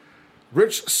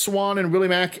 Rich Swann and Willie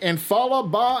Mack, and Fallah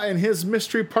Bahh and his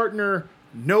mystery partner,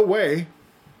 No Way.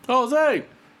 Jose!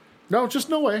 No, just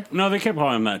No Way. No, they kept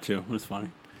calling him that too. It was funny.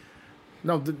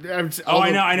 No,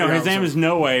 I know. His name is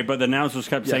No Way, but the announcers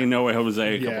kept saying No Way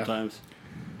Jose a couple Yeah. times.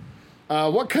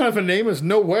 What kind of a name is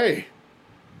No Way?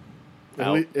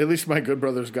 Out. At least my Good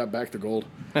Brothers got back to gold.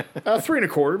 3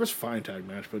 1/4 was a fine tag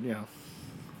match, but you know.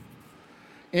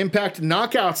 Impact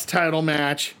Knockouts title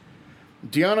match.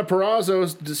 Deonna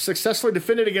Purrazzo successfully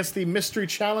defended against the mystery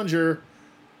challenger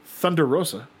Thunder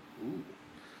Rosa,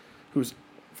 who's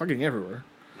fucking everywhere.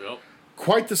 Yep.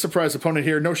 Quite the surprise opponent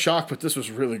here. No shock, but this was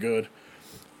really good.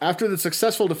 After the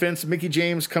successful defense, Mickie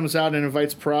James comes out and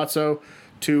invites Purrazzo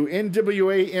to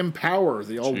NWA Empower,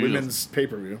 the all-women's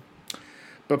pay-per-view.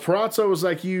 But Purrazzo was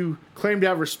like, you claim to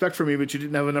have respect for me, but you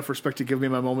didn't have enough respect to give me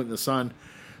my moment in the sun.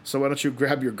 So why don't you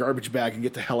grab your garbage bag and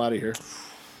get the hell out of here?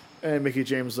 And Mickie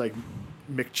James, like,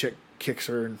 Mick Chick kicks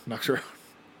her and knocks her out.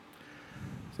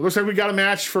 So it looks like we got a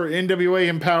match for NWA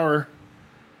Empower.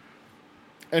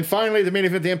 And finally, the main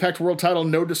event, the Impact World Title,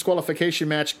 no disqualification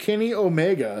match. Kenny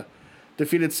Omega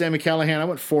defeated Sami Callihan. I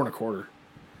went 4 1/4.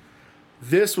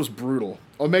 This was brutal.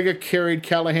 Omega carried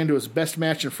Callihan to his best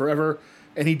match in forever,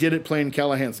 and he did it playing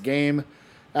Callahan's game.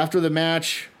 After the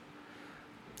match,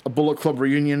 a Bullet Club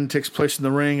reunion takes place in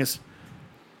the ring as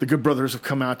the Good Brothers have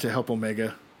come out to help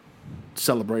Omega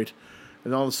celebrate.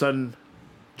 And all of a sudden,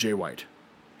 Jay White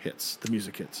hits. The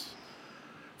music hits.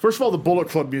 First of all, the Bullet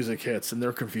Club music hits, and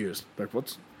they're confused. Like,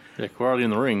 what's... Yeah, we're already in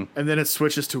the ring. And then it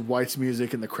switches to White's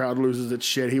music, and the crowd loses its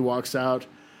shit. He walks out.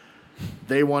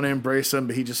 They want to embrace him,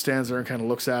 but he just stands there and kind of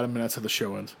looks at him, and that's how the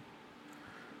show ends.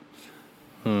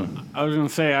 I was going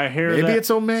to say, I hear Maybe that. it's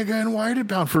Omega and White at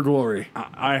Bound for Glory.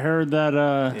 I heard that.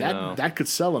 That could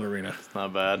sell an arena.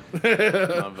 Not bad.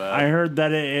 Not bad. I heard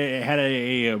that it had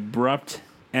a abrupt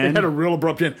It end. had a real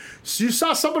abrupt end. So you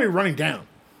saw somebody running down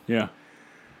Yeah.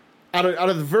 out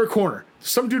of the very corner.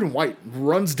 Some dude in white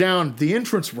runs down the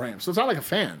entrance ramp. So it's not like a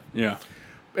fan, Yeah.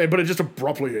 but it just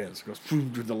abruptly ends. It goes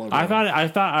through the logo. I thought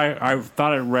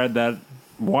I read that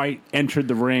White entered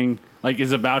the ring, like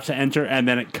is about to enter, and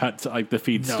then it cuts, like the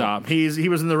feed No, stopped. he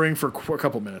was in the ring for a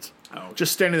couple minutes. Oh.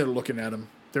 Just standing there looking at him.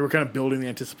 They were kind of building the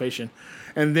anticipation.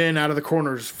 And then out of the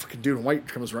corners, fucking dude in white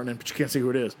comes running, but you can't see who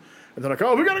it is. And they're like,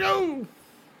 oh, we gotta go.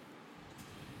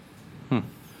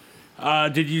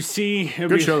 Did you see?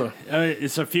 Good show,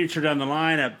 It's a future down the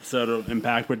line episode of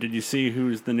Impact, but did you see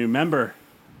who's the new member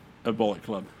of Bullet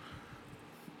Club?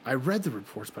 I read the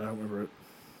reports, but I don't remember it.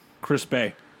 Chris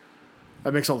Bay.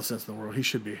 That makes all the sense in the world. He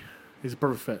should be. He's a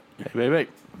perfect fit. Hey, baby.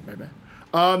 Maybe.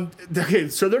 Okay,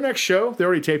 so their next show, they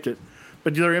already taped it,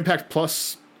 but their Impact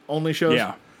Plus only shows.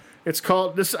 Yeah. It's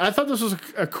called this. I thought this was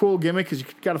a cool gimmick because you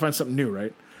got to find something new,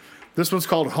 right? This one's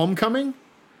called Homecoming,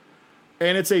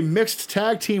 and it's a mixed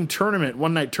tag team tournament,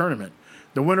 one night tournament.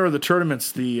 The winner of the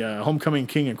tournament's the Homecoming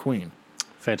King and Queen.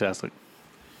 Fantastic.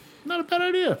 Not a bad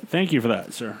idea. Thank you for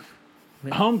that, sir.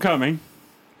 Homecoming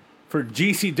for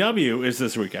GCW is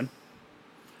this weekend.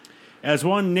 As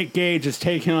one Nick Gage is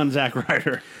taking on Zack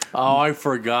Ryder. Oh, I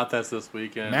forgot that's this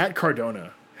weekend. Matt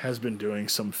Cardona has been doing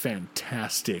some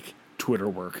fantastic Twitter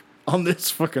work on this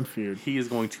fucking feud. He is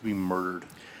going to be murdered.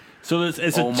 So it's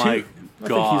Oh my I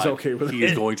god. think he's okay with He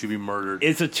it. is going to be murdered.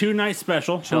 It's a 2-night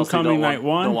special. Chelsea, Homecoming don't night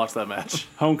 1. Don't watch that match.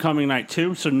 Homecoming night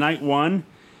 2. So night 1,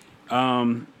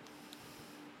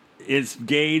 it's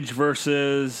Gage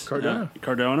versus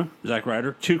Cardona. Zack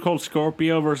Ryder. Too Cold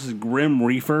Scorpio versus Grim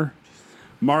Reaper.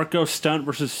 Marco Stunt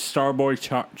versus Starboy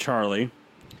Charlie.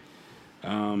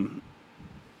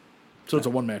 So it's a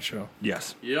one-match show.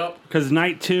 Yes. Yep. Because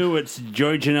night 2, it's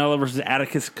Joey Janela versus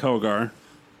Atticus Kogar.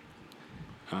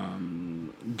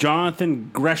 Jonathan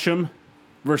Gresham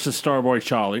versus Starboy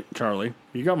Charlie.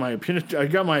 You got my opinion. I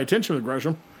got my attention with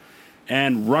Gresham.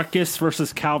 And Ruckus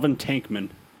versus Calvin Tankman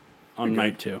on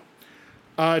night 2.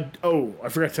 I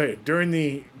forgot to tell you during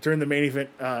the main event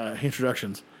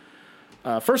introductions.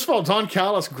 First of all, Don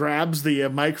Callis grabs the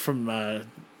mic from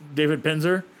David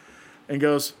Penzer and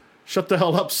goes, "Shut the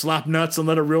hell up, slap nuts, and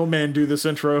let a real man do this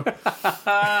intro."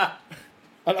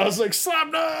 And I was like,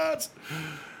 "Slap nuts!"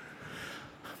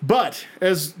 But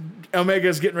as Omega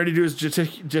is getting ready to do his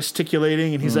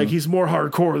gesticulating, and he's like, "He's more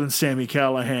hardcore than Sami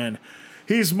Callihan.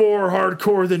 He's more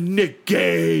hardcore than Nick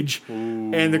Gage."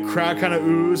 Ooh. And the crowd kind of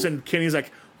oohs, and Kenny's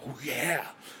like, "Oh yeah!"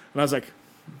 And I was like,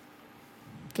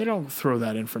 "They don't throw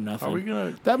that in for nothing. Are we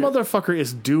gonna? That motherfucker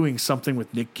is doing something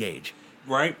with Nick Gage,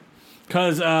 right?"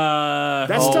 Because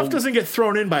that stuff doesn't get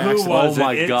thrown in by accident. was Oh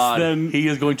my it? It's god, the- he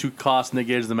is going to cost Nick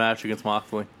Gage the match against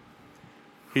Moxley.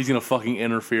 He's gonna fucking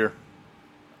interfere.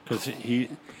 Because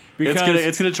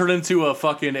It's gonna turn into a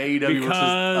fucking AEW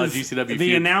versus GCW the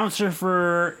feud. announcer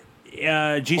for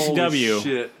GCW Holy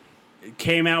shit.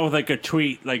 came out with like a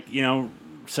tweet, like,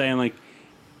 saying like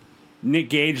Nick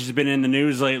Gage has been in the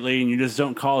news lately, and you just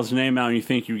don't call his name out, and you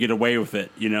think you get away with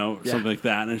it, something like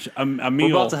that. And it's a meal.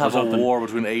 We're about to have or a something. war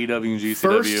between AEW and GCW.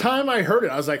 First time I heard it,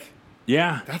 I was like,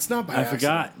 Yeah, "That's not by I accident."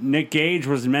 forgot. Nick Gage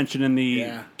was mentioned in the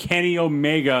Yeah. Kenny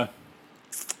Omega.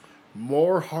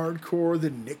 More hardcore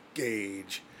than Nick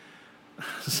Gage.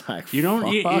 It's like, You don't.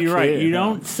 You're right. You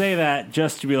don't say that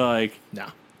just to be like, No.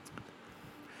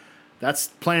 That's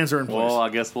plans are in place. Well, I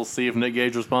guess we'll see if Nick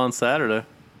Gage responds Saturday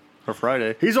or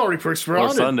Friday He's already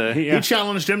responded. or Sunday. Yeah. He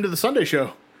challenged him to the Sunday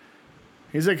show.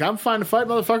 He's like, "I'm fine to fight,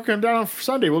 motherfucker. Come down on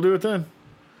Sunday. We'll do it then."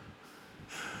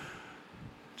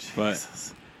 but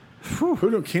Who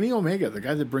knew? Kenny Omega, the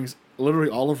guy that brings literally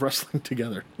all of wrestling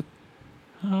together.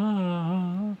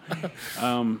 and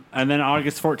then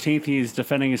August 14th, he's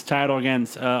defending his title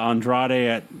against Andrade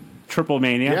at Triple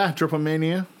Mania. Yeah, Triple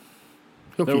Mania.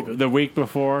 He'll keep it. The week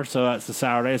before, so that's the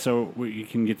Saturday. So we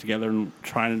can get together and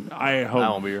try and. I I won't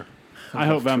hope. be here. I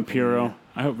hope Vampiro.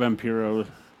 I hope Vampiro.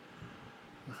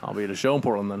 I'll be at a show in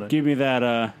Portland that night. Give me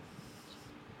that.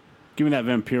 Give me that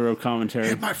Vampiro commentary.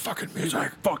 Hit my fucking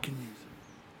music. Fucking music.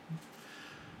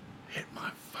 Hit my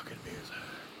fucking music.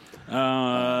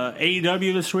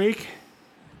 AEW this week.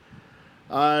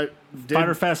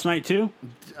 Fighter Fest Night 2.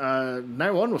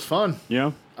 Night 1 was fun.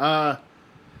 Yeah.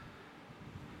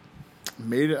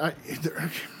 Made it.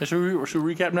 Should we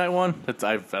recap night 1? I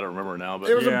don't remember now, but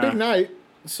It was Yeah. a big night.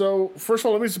 So, first of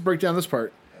all, let me just break down this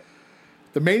part.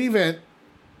 The main event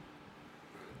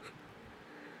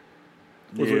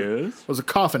was a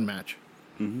coffin match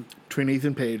between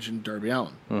Ethan Page and Darby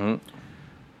Allin. Mm-hmm.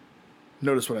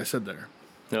 Notice what I said there.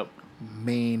 Yep.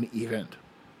 Main event.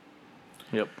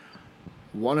 Yep.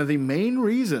 One of the main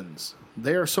reasons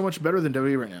they are so much better than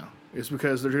WWE right now is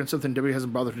because they're doing something WWE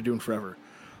hasn't bothered to do in forever.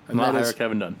 And Not that hire is,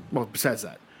 Kevin Dunn. well, besides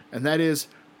that, and that is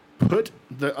put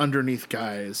the underneath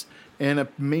guys in a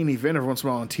main event every once in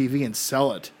a while on TV and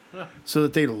sell it so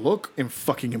that they look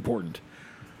fucking important.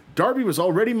 Darby was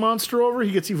already monster over.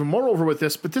 He gets even more over with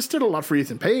this, but this did a lot for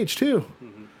Ethan Page too.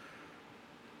 Mm-hmm.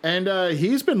 And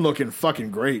he's been looking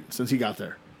fucking great since he got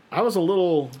there. I was a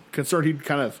little concerned he'd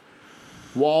kind of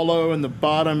wallow in the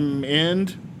bottom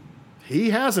end. He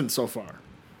hasn't so far.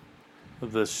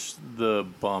 The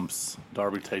bumps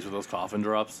Darby takes with those coffin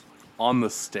drops on the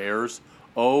stairs.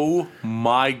 Oh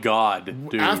my god,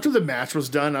 dude. After the match was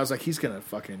done, I was like, he's going to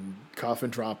fucking coffin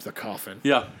drop the coffin.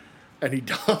 Yeah. And he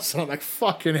does. And I'm like,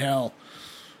 fucking hell.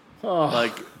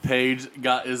 Like, Paige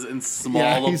got as in small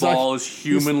Yeah, a he's ball like- as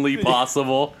humanly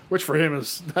possible. Which for him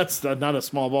that's not a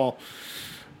small ball.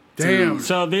 Damn.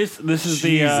 So this is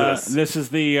Jesus.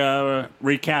 the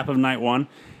recap of Night 1.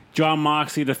 John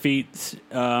Moxley defeats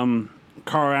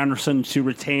Carl Anderson to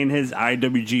retain his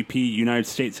IWGP United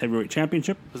States Heavyweight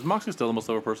Championship. Is Moxley still the most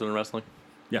over person in wrestling?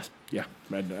 Yes. Yeah,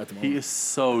 at the moment. He is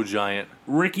so giant.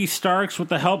 Ricky Starks, with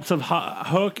the helps of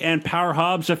Hook and Power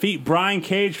Hobbs, defeat Brian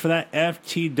Cage for that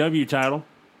FTW title.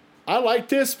 I like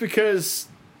this because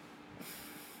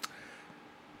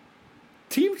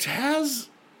Team Taz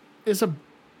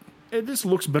this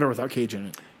looks better without Cage in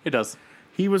it. It does.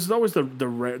 He was always the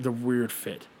weird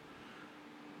fit.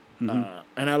 And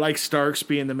I like Starks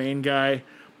being the main guy,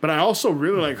 but I also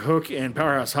really like Hook and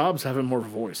Powerhouse Hobbs having more of a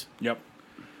voice. Yep.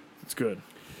 It's good.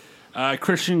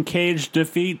 Christian Cage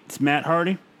defeats Matt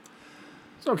Hardy.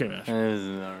 It's okay match.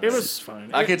 It It was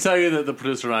fine. I can tell you that the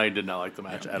producer and I did not like the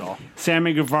match at all.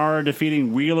 Sammy Guevara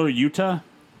defeating Wheeler Yuta.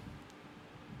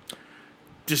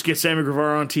 Just get Sammy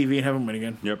Guevara on TV and have him win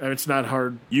again. Yep. And it's not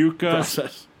hard Yuka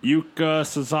process.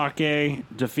 Sasaki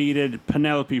defeated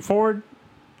Penelope Ford.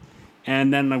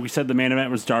 And then, like we said, the main event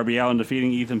was Darby Allin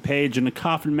defeating Ethan Page in a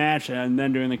coffin match and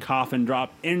then doing the coffin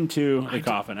drop into the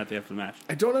coffin at the end of the match.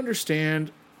 I don't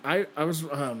understand. I was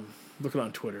looking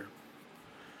on Twitter,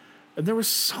 and there was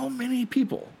so many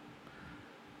people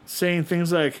saying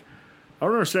things like, I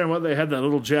don't understand why they had that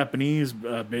little Japanese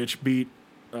bitch beat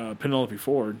Penelope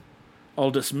Ford all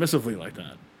dismissively like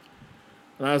that.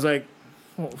 And I was like,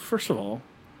 well, first of all,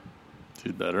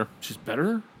 She's better. she's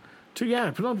better. Two,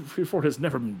 yeah, Penelope Ford has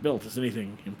never been built as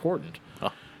anything important.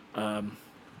 Oh. But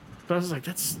I was like,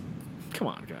 come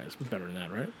on, guys, we're better than that,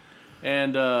 right?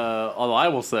 And although I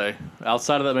will say,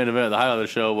 outside of that main event, the highlight of the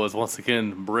show was once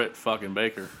again Britt fucking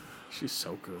Baker. She's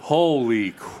so good.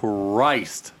 Holy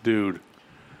Christ, dude.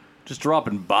 Just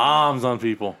dropping bombs on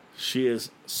people. She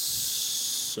is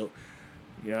so.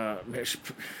 Yeah, man,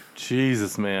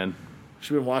 Jesus, man. she's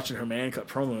been watching her man cut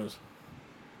promos.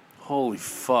 Holy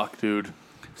fuck, dude.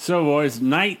 So, boys,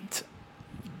 night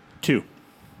 2.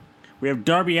 We have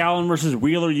Darby Allin versus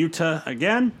Wheeler Yuta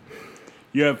again.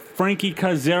 You have Frankie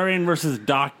Kazarian versus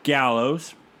Doc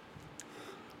Gallows.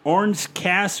 Orange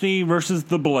Cassidy versus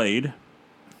The Blade.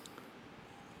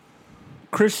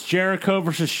 Chris Jericho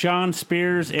versus Shawn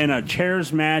Spears in a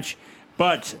chairs match.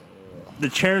 But the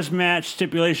chairs match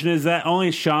stipulation is that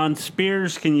only Shawn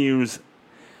Spears can use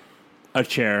a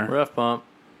chair. Ref bump.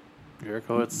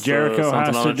 Jericho hits Jericho something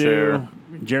has on to a chair.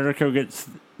 do. Jericho gets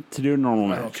to do a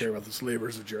normal I don't match. care about this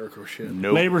Labors of Jericho shit.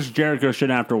 Nope. Labors Jericho should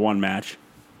after one match.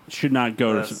 Should not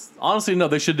go to. Honestly, no,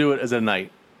 they should do it as a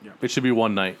night. Yeah. It should be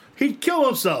one night. He'd kill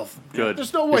himself. Good.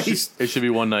 There's no way It should be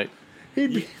one night.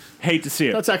 he'd be. Hate to see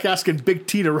it. That's like asking Big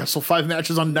T to wrestle 5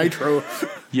 matches on Nitro.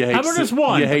 You hate How to about see just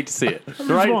one? You hate to see it.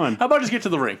 right? one? How about just get to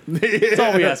the ring? That's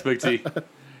all we ask, Big T.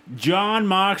 John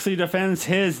Moxley defends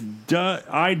his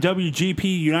IWGP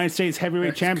United States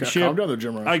Heavyweight Championship Calm down there,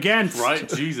 Jim Ross. against Right?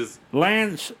 Jesus.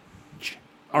 Lance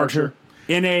Archer.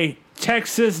 in a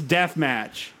Texas death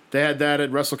match. They had that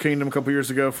at Wrestle Kingdom a couple years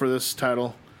ago for this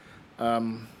title.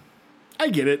 I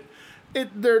get it.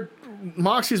 They're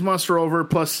Moxie's Monster over,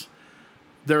 plus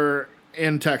they're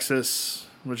in Texas,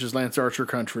 which is Lance Archer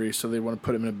country, so they want to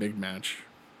put him in a big match.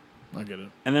 I get it.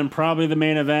 And then probably the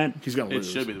main event. He's gonna It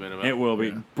lose. should be the main event. It will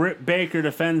be. Britt Baker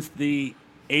defends the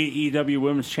AEW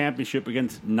Women's Championship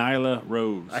against Nyla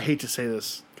Rose. I hate to say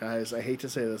this, guys. I hate to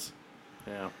say this.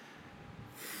 Yeah.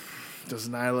 Does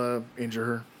Nyla injure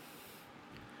her?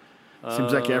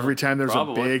 Seems like every time there's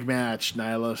probably. a big match,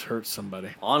 Nyla hurts somebody.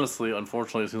 Honestly,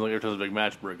 unfortunately, it seems like every time there's a big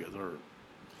match, Britt gets hurt.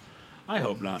 I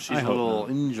hope not. She's I a hope little not.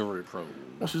 injury prone.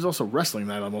 Well, she's also wrestling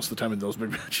Nyla most of the time in those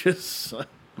big matches.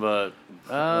 But,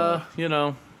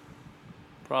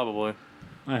 probably.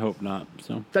 I hope not.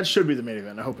 So That should be the main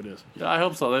event. I hope it is. Yeah, I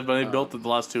hope so. They built it the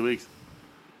last 2 weeks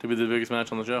to be the biggest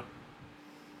match on the show.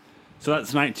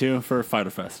 that's night 2 for Fyter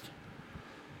Fest.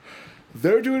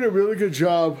 They're doing a really good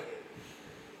job.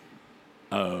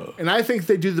 And I think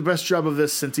they do the best job of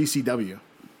this since ECW.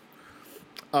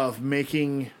 Of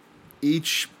making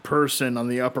each person on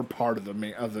the upper part of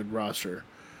the roster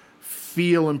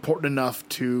feel important enough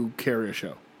to carry a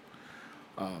show.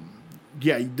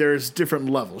 There's different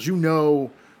levels. You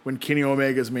know when Kenny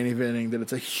Omega's main eventing that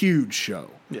it's a huge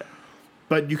show. Yeah.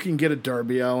 But you can get a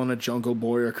Darby Allin, a Jungle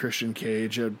Boy, a Christian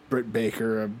Cage, a Britt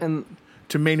Baker,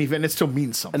 to main event. It still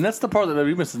means something. And that's the part that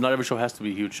WWE misses. Not every show has to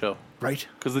be a huge show. Right?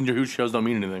 Because then your huge shows don't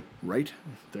mean anything. Right?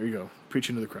 There you go.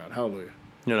 Preaching to the crowd. Hallelujah.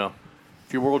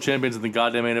 If you're world champions in the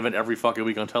goddamn main event every fucking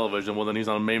week on television, well, then he's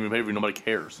on a main pay-per-view. Nobody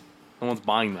cares. No one's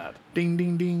buying that. Ding,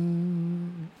 ding,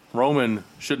 ding. Roman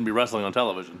shouldn't be wrestling on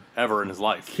television ever in his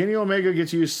life. Kenny Omega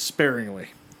gets used sparingly.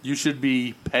 You should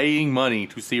be paying money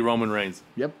to see Roman Reigns.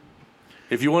 Yep.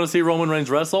 If you want to see Roman Reigns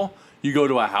wrestle, you go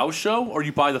to a house show or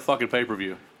you buy the fucking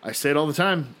pay-per-view. I say it all the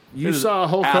time. You It is saw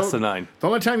Hulk Hogan. asinine. The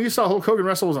only time you saw Hulk Hogan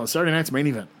wrestle was on Saturday night's main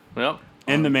event. Yep.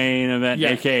 In the main event,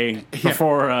 yeah. aka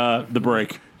before the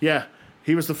break. Yeah.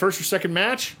 He was the first or second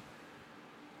match,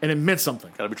 and it meant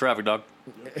something. Gotta be traffic, dog.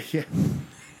 Yeah.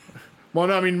 Well,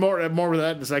 no, I mean, more with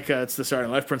that. It's like it's the Saturday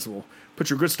Night Live principle.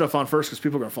 Put your good stuff on first because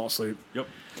people are going to fall asleep. Yep.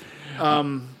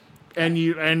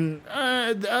 And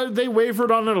they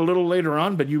wavered on it a little later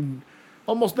on, but you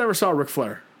almost never saw Ric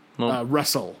Flair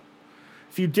wrestle.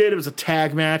 If you did, it was a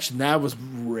tag match, and that was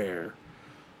rare.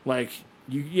 Like,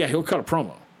 he'll cut a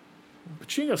promo,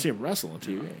 but you ain't gonna see him wrestle on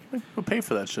TV. Who pay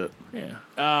for that shit?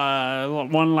 Yeah,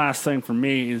 One last thing for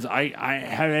me is I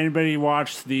have anybody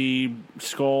watched the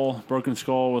Broken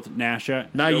Skull with Nash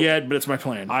yet? not yet, but it's my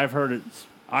plan. I've heard it.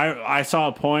 I saw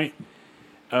a point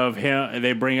of him.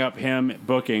 They bring up him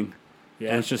booking, Yeah.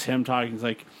 And it's just him talking. It's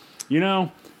like,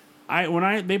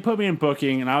 they put me in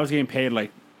booking and I was getting paid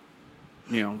like,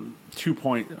 2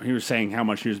 point. He was saying how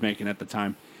much he was making at the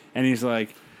time, and he's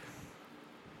like,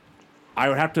 I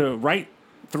would have to write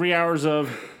 3 hours of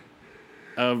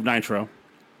Nitro,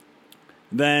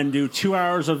 then do 2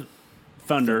 hours of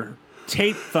Thunder,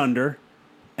 tape Thunder,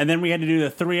 and then we had to do the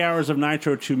 3 hours of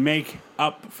Nitro to make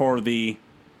up for the,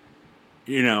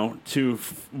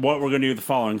 what we're going to do the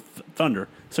following Thunder.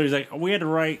 So he's like, we had to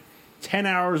write 10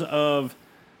 hours of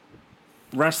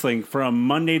wrestling from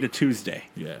Monday to Tuesday.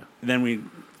 Yeah. Then we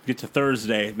get to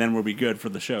Thursday, then we'll be good for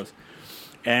the shows.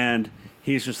 And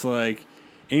he's just like,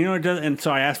 it does. And so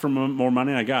I asked for more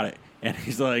money, and I got it. And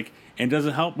he's like, and it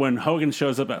doesn't help when Hogan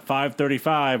shows up at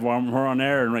 5:35 while we're on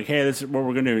air, and like, hey, this is what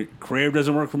we're gonna do. Crave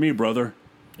doesn't work for me, brother.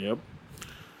 Yep.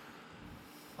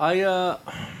 I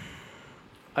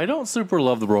don't super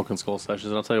love the Broken Skull sessions,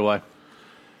 and I'll tell you why.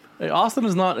 Hey, Austin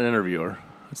is not an interviewer.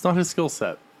 It's not his skill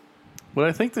set. What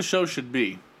I think the show should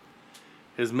be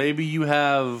is maybe you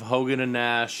have Hogan and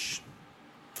Nash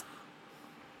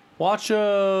watch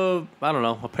a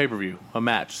pay-per-view, a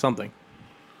match, something.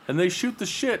 And they shoot the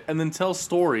shit and then tell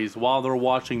stories while they're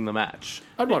watching the match.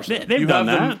 I'd watch that. They've done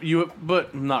that.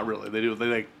 But not really. They do.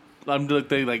 They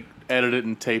edit it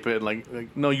and tape it. And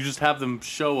no, you just have them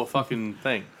show a fucking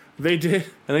thing. They did.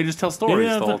 And they just tell stories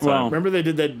the whole time. well- Remember they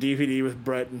did that DVD with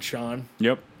Brett and Sean?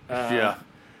 Yep. Yeah.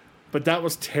 But that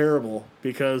was terrible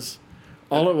because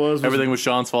all it was Everything was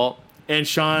Sean's fault. and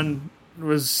Sean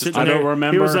was sitting I there. don't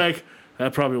remember. He was like,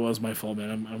 that probably was my fault,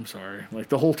 man. I'm sorry. Like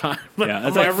the whole time. Yeah,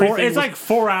 it's like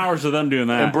 4 hours of them doing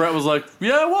that. And Brett was like,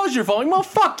 yeah, it was your fault. Well,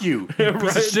 fuck you. You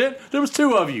piece of shit. There was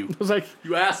two of you. I was like,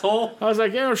 You asshole.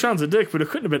 Sean's a dick, but it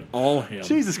couldn't have been all him.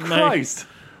 Jesus Like, Christ.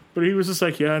 but he was just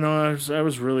like, yeah, no, I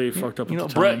was really fucked up. You know, at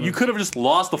the time. Brett, you could have just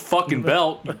lost the fucking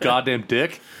belt, you goddamn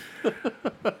dick.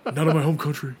 Not in my home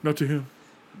country, not to him.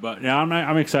 But yeah,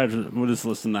 I'm excited. We'll just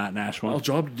listen to that Nash one. I'll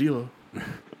job to D'Lo.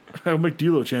 I'll make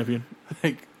D'Lo champion.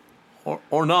 Like,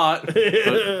 or not.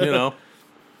 But,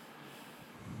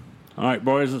 All right,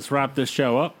 boys, let's wrap this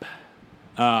show up.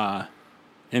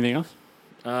 Anything else?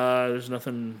 There's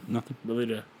nothing really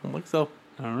to. I don't think so.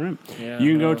 All right. Yeah,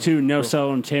 You can go to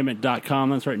nocellentertainment.com.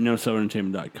 That's right,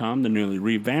 nocellentertainment.com, the newly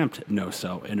revamped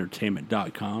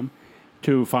nocellentertainment.com,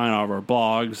 to find all of our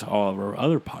blogs, all of our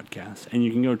other podcasts. And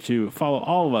you can go to follow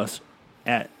all of us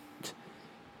at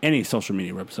any social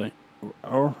media website,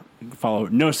 or follow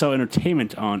No Cell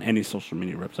Entertainment on any social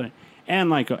media website.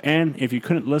 And if you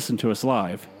couldn't listen to us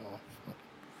live,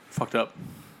 Fucked up.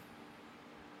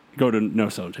 go to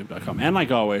nocellentertainment.com. And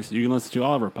like always, you can listen to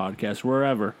all of our podcasts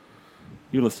wherever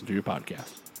you listen to your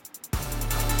podcast.